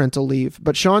 weeks of parental leave,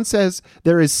 but Sean says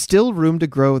there is still room to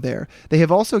grow there. They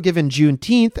have also given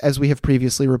Juneteenth, as we have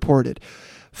previously reported.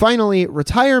 Finally,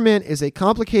 retirement is a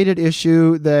complicated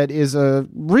issue that is a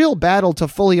real battle to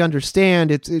fully understand.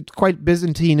 It's quite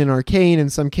Byzantine and arcane in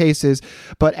some cases,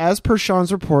 but as per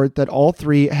Sean's report, that all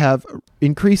three have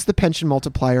increased the pension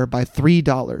multiplier by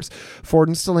 $3. Ford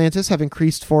and Stellantis have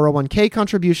increased 401k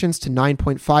contributions to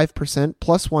 9.5%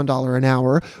 plus $1 an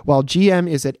hour, while GM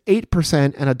is at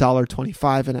 8% and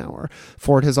 $1.25 an hour.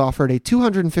 Ford has offered a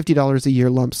 $250 a year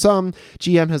lump sum.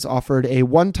 GM has offered a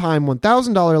one-time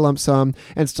 $1,000 lump sum,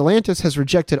 and Stellantis has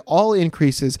rejected all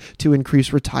increases to increase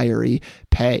retiree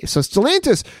pay. So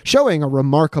Stellantis showing a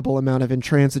remarkable amount of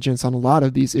intransigence on a lot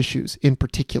of these issues in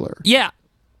particular. Yeah.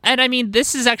 And I mean,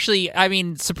 this is actually,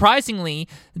 surprisingly,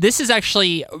 this is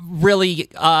actually really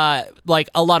like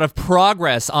a lot of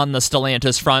progress on the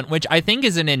Stellantis front, which I think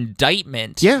is an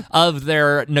indictment of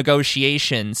their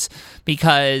negotiations,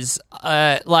 because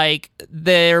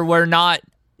there were not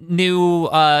new,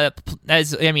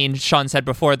 Sean said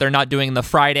before, they're not doing the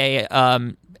Friday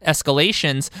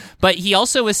escalations, but he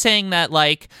also was saying that,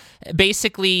 like,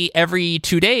 basically every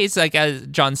 2 days, like as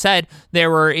John said, they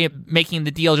were making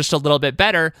the deal just a little bit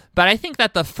better. But I think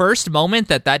that the first moment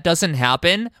that doesn't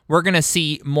happen, we're going to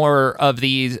see more of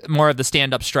the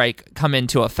stand-up strike come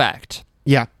into effect.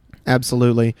 Yeah,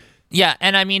 absolutely. Yeah,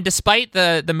 and I mean, despite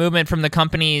the movement from the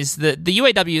companies, the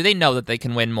UAW, they know that they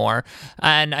can win more.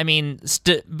 And I mean,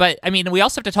 we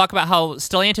also have to talk about how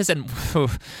Stellantis and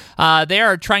they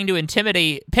are trying to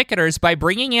intimidate picketers by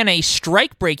bringing in a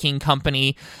strike-breaking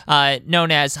company known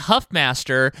as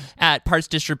Huffmaster at parts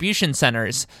distribution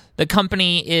centers. The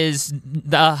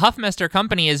Huffmaster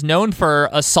company is known for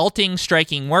assaulting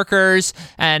striking workers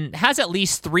and has at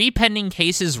least 3 pending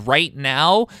cases right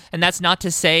now. And that's not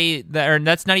to say that, or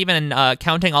that's not even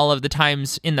counting all of the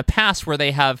times in the past where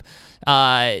they have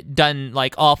done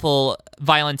like awful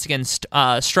violence against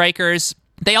strikers.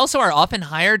 They also are often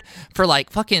hired for like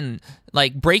fucking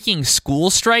like breaking school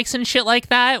strikes and shit like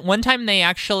that. One time they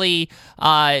actually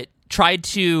tried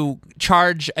to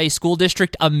charge a school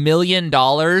district $1 million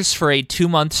for a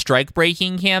 2-month strike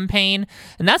breaking campaign,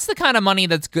 and that's the kind of money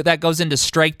that goes into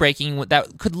strike breaking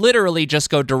that could literally just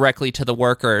go directly to the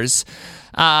workers.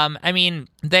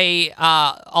 They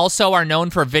also are known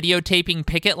for videotaping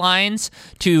picket lines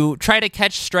to try to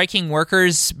catch striking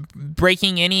workers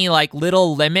breaking any like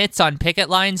little limits on picket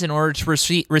lines in order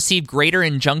to receive greater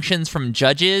injunctions from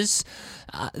judges.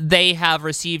 They have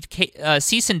received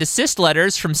cease and desist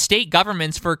letters from state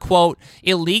governments for, quote,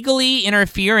 illegally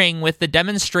interfering with the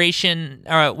demonstrating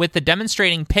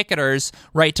picketers'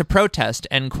 right to protest,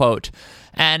 end quote.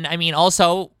 And I mean,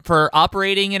 also for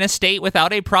operating in a state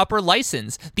without a proper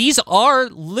license. These are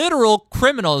literal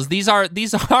criminals. These are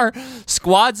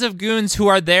squads of goons who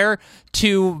are there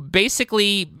to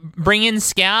basically bring in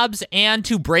scabs and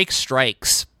to break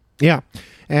strikes. Yeah.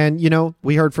 And,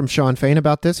 we heard from Sean Fain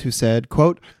about this, who said,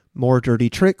 quote, more dirty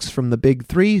tricks from the big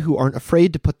three who aren't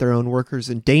afraid to put their own workers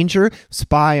in danger,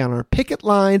 spy on our picket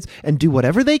lines, and do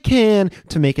whatever they can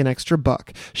to make an extra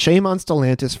buck. Shame on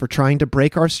Stellantis for trying to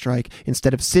break our strike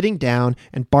instead of sitting down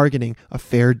and bargaining a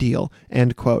fair deal,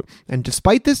 end quote. And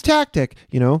despite this tactic,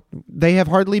 they have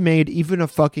hardly made even a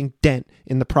fucking dent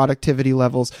in the productivity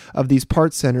levels of these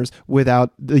parts centers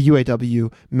without the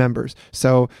UAW members.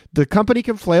 So the company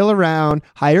can flail around,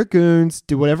 hire goons,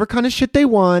 do whatever kind of shit they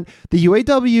want. The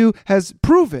UAW has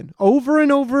proven over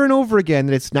and over and over again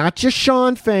that it's not just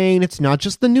Sean Fain, it's not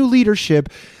just the new leadership.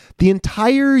 The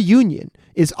entire union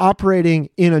is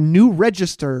operating in a new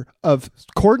register of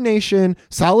coordination,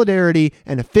 solidarity,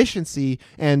 and efficiency,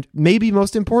 and maybe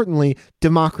most importantly,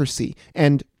 democracy.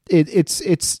 And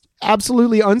it's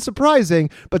absolutely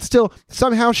unsurprising, but still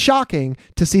somehow shocking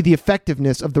to see the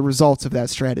effectiveness of the results of that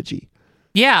strategy.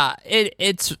 Yeah,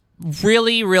 it's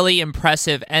really, really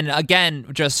impressive, and again,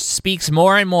 just speaks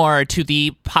more and more to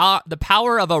the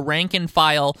power of a rank and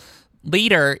file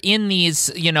leader in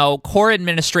these, core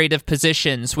administrative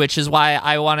positions, which is why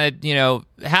I want to,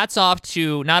 hats off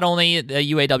to not only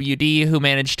the UAWD who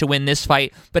managed to win this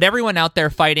fight, but everyone out there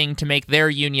fighting to make their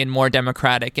union more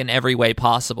democratic in every way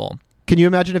possible. Can you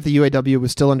imagine if the UAW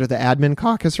was still under the admin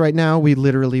caucus right now? We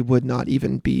literally would not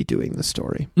even be doing this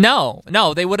story. No,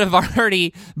 they would have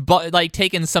already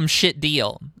taken some shit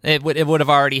deal. It would have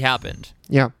already happened.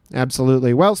 Yeah,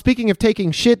 absolutely. Well, speaking of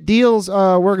taking shit deals,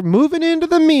 we're moving into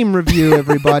the meme review,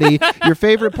 everybody. Your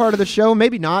favorite part of the show?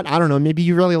 Maybe not. I don't know. Maybe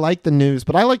you really like the news,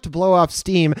 but I like to blow off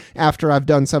steam after I've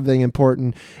done something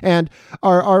important. And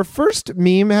our first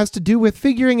meme has to do with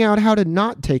figuring out how to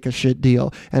not take a shit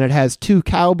deal. And it has two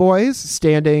cowboys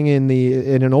standing in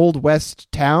an old west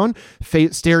town,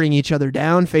 staring each other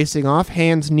down, facing off,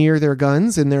 hands near their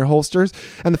guns in their holsters.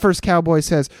 And the first cowboy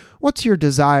says, "What's your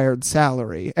desired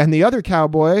salary?" And the other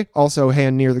cowboy, also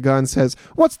hand near the gun, says,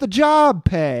 "What's the job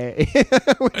pay?"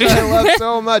 Which I love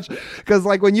so much. Because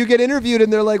when you get interviewed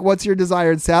and they're like, "What's your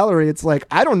desired salary?" It's like,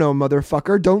 I don't know,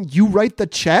 motherfucker. Don't you write the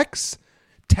checks?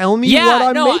 Tell me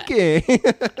what I'm making.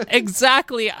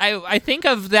 Exactly. I think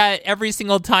of that every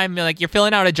single time. You're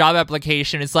filling out a job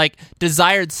application. It's like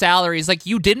desired salary. It's like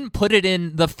you didn't put it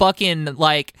in the fucking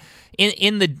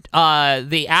in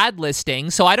the ad listing,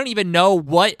 so I don't even know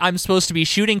what I'm supposed to be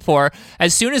shooting for.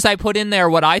 As soon as I put in there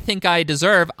what I think I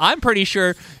deserve, I'm pretty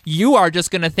sure you are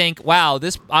just going to think, wow,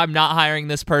 I'm not hiring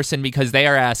this person because they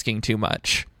are asking too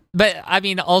much. But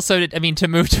to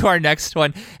move to our next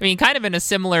one, kind of in a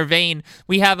similar vein,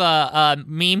 we have a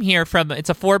meme here it's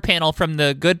a 4-panel from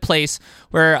The Good Place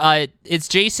where it's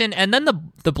Jason and then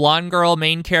the blonde girl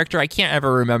main character. I can't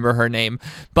ever remember her name,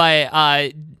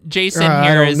 but Jason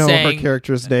here is saying... I don't know her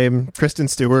character's name. Kristen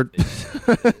Stewart.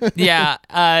 Yeah.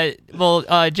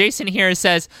 Jason here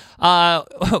says,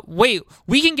 wait,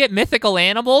 we can get mythical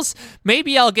animals?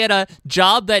 Maybe I'll get a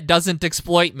job that doesn't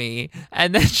exploit me.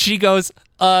 And then she goes,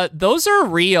 those are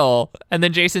real. And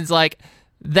then Jason's like,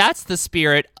 that's the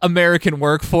spirit, American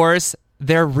workforce.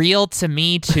 They're real to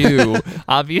me too.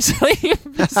 Obviously.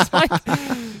 Just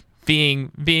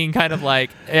being kind of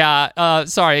like,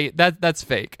 sorry, that's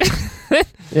fake.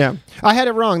 Yeah, I had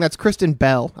it wrong. That's Kristen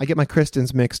Bell. I get my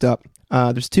Kristens mixed up.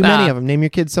 There's too many of them. Name your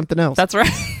kids something else. That's right.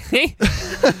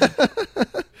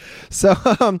 So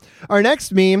our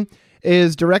next meme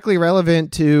is directly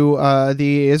relevant to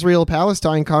the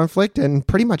Israel-Palestine conflict and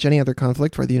pretty much any other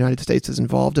conflict where the United States is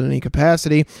involved in any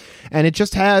capacity. And it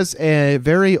just has a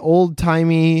very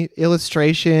old-timey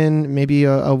illustration, maybe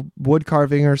a wood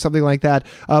carving or something like that,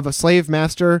 of a slave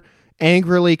master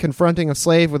angrily confronting a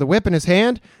slave with a whip in his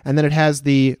hand, and then it has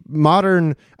the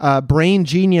modern brain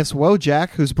genius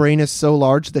Wojak, whose brain is so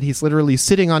large that he's literally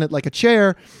sitting on it like a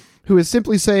chair, who is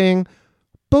simply saying,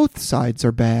 both sides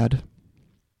are bad.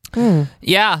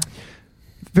 Yeah.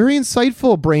 Very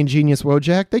insightful, brain genius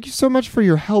Wojak. Thank you so much for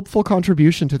your helpful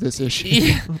contribution to this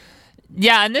issue.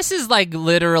 Yeah, and this is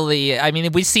literally,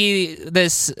 we see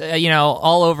this,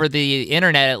 all over the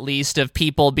internet at least, of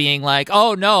people being like,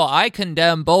 oh no, I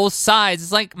condemn both sides.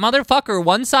 It's like, motherfucker,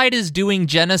 one side is doing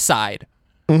genocide.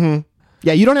 Mm-hmm.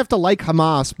 Yeah, you don't have to like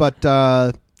Hamas, but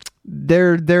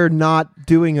they're not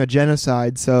doing a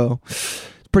genocide, so it's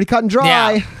pretty cut and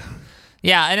dry. Yeah.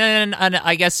 Yeah, and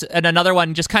I guess another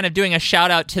one, just kind of doing a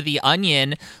shout out to The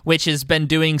Onion, which has been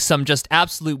doing some just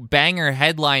absolute banger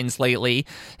headlines lately.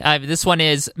 This one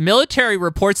is, military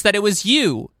reports that it was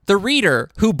you, the reader,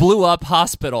 who blew up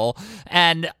hospital.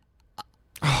 And...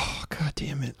 oh, God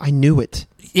damn it. I knew it.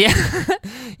 Yeah.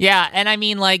 Yeah, and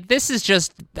this is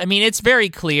just, it's very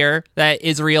clear that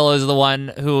Israel is the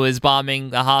one who is bombing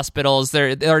the hospitals.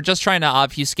 They're just trying to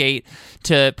obfuscate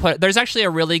there's actually a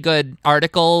really good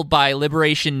article by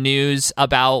Liberation News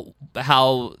about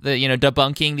how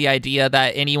debunking the idea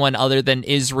that anyone other than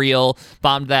Israel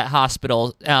bombed that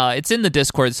hospital. It's in the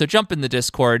Discord, so jump in the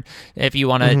Discord if you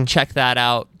want to check that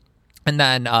out. And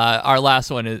then our last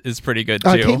one is pretty good, too.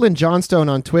 Caitlin Johnstone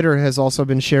on Twitter has also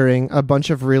been sharing a bunch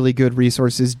of really good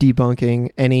resources debunking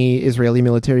any Israeli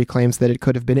military claims that it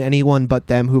could have been anyone but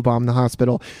them who bombed the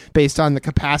hospital, based on the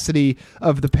capacity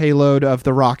of the payload of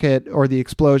the rocket or the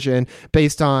explosion,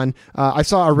 based on... I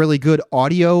saw a really good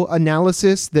audio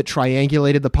analysis that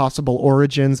triangulated the possible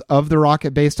origins of the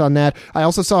rocket based on that. I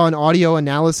also saw an audio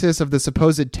analysis of the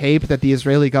supposed tape that the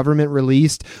Israeli government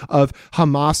released of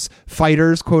Hamas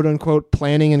fighters, quote-unquote,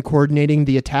 planning and coordinating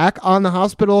the attack on the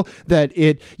hospital, that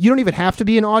you don't even have to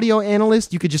be an audio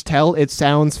analyst. You could just tell it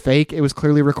sounds fake. It was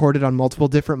clearly recorded on multiple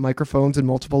different microphones in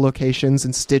multiple locations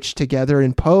and stitched together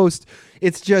in post.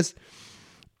 It's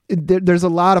there's a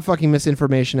lot of fucking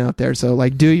misinformation out there. So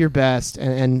like, do your best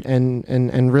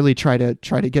and really try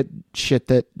to get shit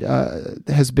that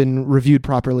has been reviewed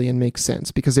properly and makes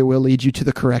sense, because it will lead you to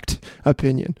the correct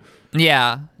opinion.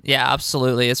 Yeah,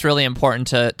 absolutely. It's really important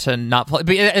to not...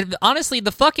 Honestly,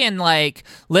 the fucking, like,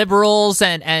 liberals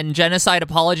and genocide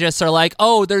apologists are like,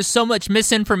 oh, there's so much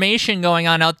misinformation going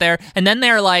on out there, and then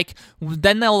they'll, like,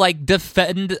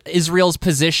 defend Israel's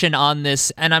position on this,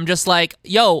 and I'm just like,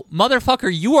 yo,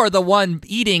 motherfucker, you are the one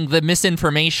eating the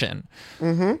misinformation.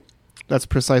 Mm-hmm. That's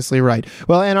precisely right.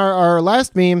 Well, and our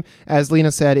last meme, as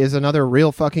Lena said, is another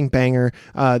real fucking banger.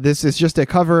 This is just a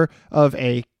cover of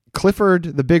a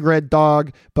Clifford the Big Red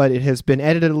Dog, but it has been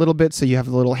edited a little bit, so you have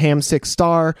a little ham-sick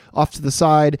star off to the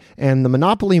side, and the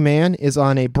Monopoly Man is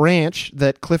on a branch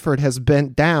that Clifford has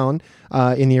bent down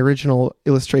in the original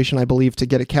illustration, I believe, to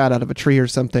get a cat out of a tree or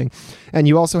something. And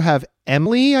you also have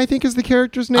Emily, I think is the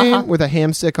character's name, with a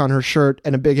ham-sick on her shirt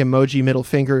and a big emoji middle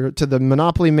finger to the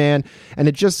Monopoly Man, and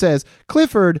it just says,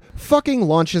 Clifford fucking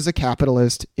launches a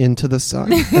capitalist into the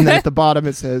sun. And then at the bottom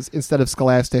it says, instead of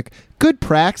scholastic, good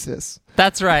praxis.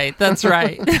 That's right.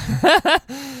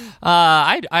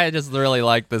 I just really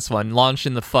like this one.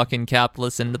 Launching the fucking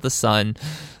capitalists into the sun.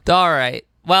 All right.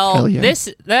 Well, yeah.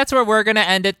 That's where we're going to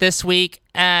end it this week,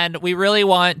 and we really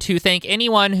want to thank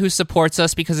anyone who supports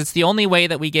us, because it's the only way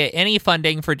that we get any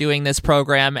funding for doing this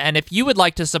program. And if you would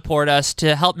like to support us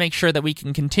to help make sure that we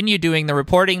can continue doing the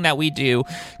reporting that we do,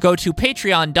 go to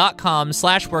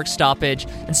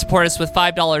patreon.com/workstoppage and support us with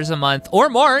 $5 a month or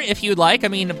more if you'd like. I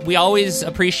mean, we always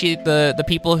appreciate the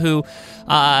people who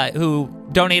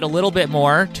donate a little bit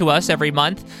more to us every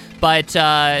month. But,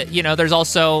 that's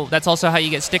also how you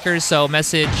get stickers, so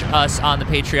message us on the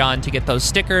Patreon to get those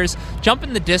stickers. Jump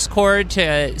in the Discord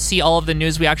to see all of the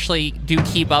news. We actually do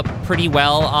keep up pretty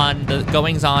well on the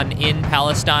goings-on in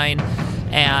Palestine,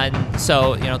 and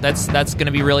so, that's going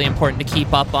to be really important to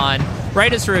keep up on.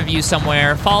 Write us a review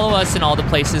somewhere. Follow us in all the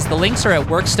places. The links are at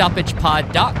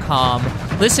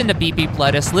workstoppagepod.com. Listen to Beep Beep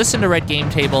Lettuce. Listen to Red Game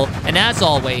Table. And as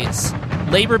always,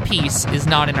 labor peace is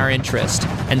not in our interest,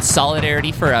 and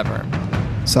solidarity forever.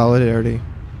 Solidarity.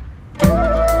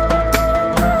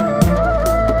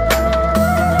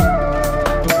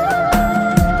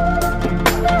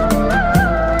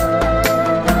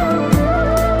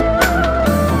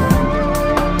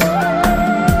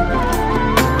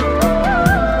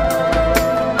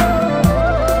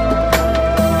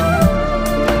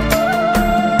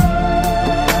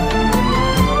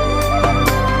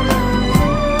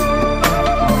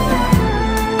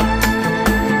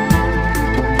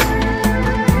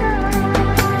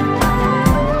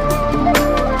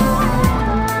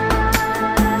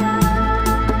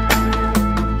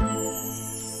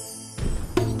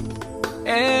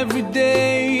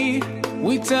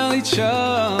 Each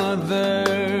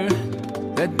other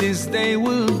that this day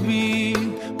will be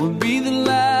the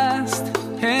last,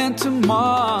 and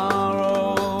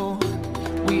tomorrow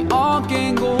we all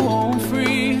can go home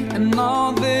free, and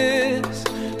all this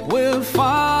will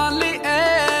finally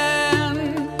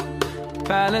end.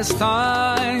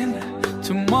 Palestine,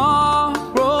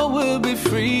 tomorrow will be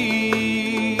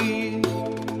free.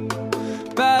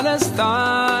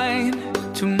 Palestine,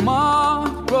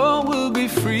 tomorrow will be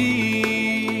free.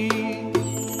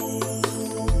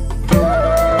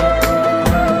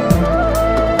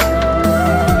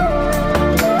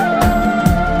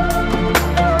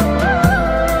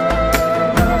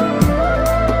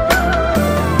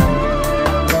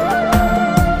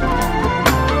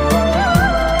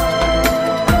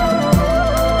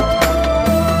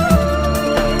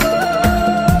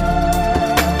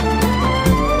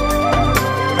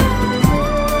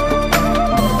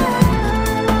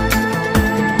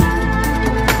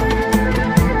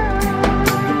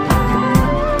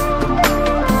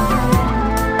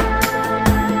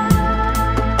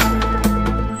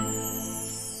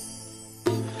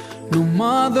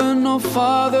 No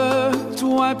father to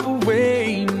wipe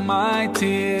away my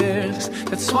tears.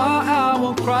 That's why I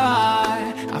will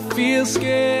cry. I feel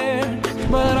scared,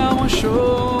 but I won't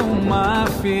show my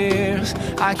fears.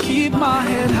 I keep my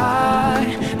head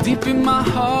high, deep in my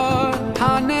heart.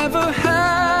 I never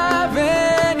have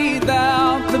any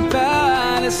doubt that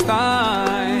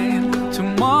Palestine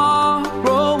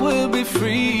tomorrow will be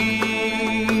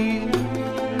free.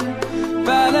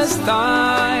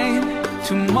 Palestine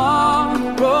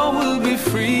tomorrow will be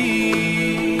free.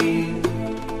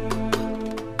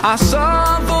 I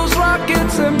saw those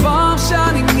rockets and bombs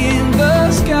shining in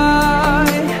the sky,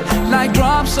 like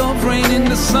drops of rain in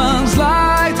the sun's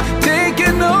light,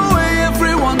 taking away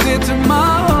everyone dear to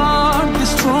my heart,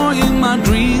 destroying my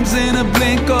dreams in a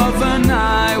blink of an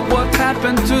eye. What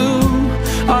happened to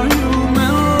our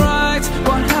human rights?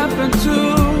 What happened to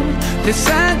the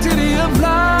sanctity of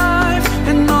life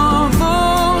and all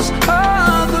those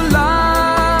other lives?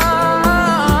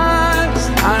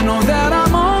 I know that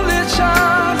I'm only a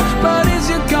child, but is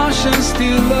your conscience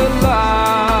still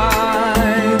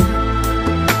alive?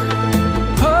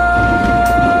 Oh,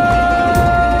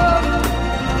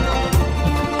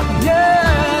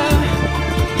 yeah.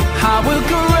 I will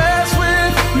caress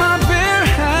with my bare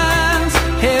hands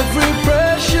every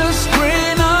precious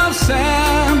grain of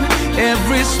sand,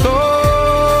 every stone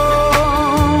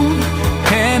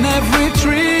and every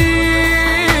tree.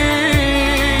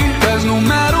 'Cause no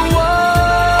matter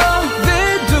what they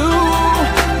do,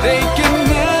 they can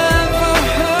never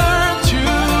hurt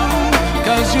you.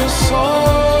 'Cause your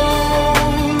soul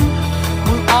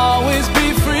will always be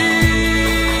free.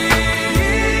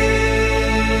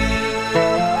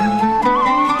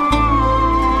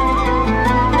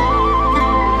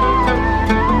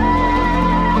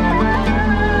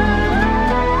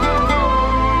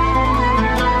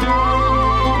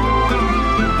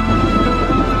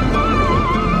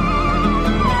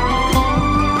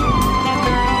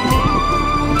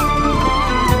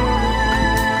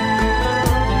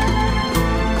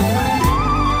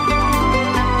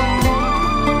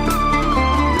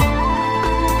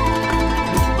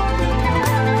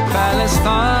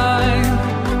 Palestine,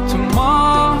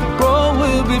 tomorrow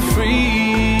will be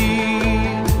free.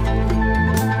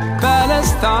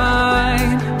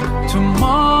 Palestine,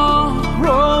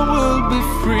 tomorrow will be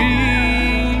free.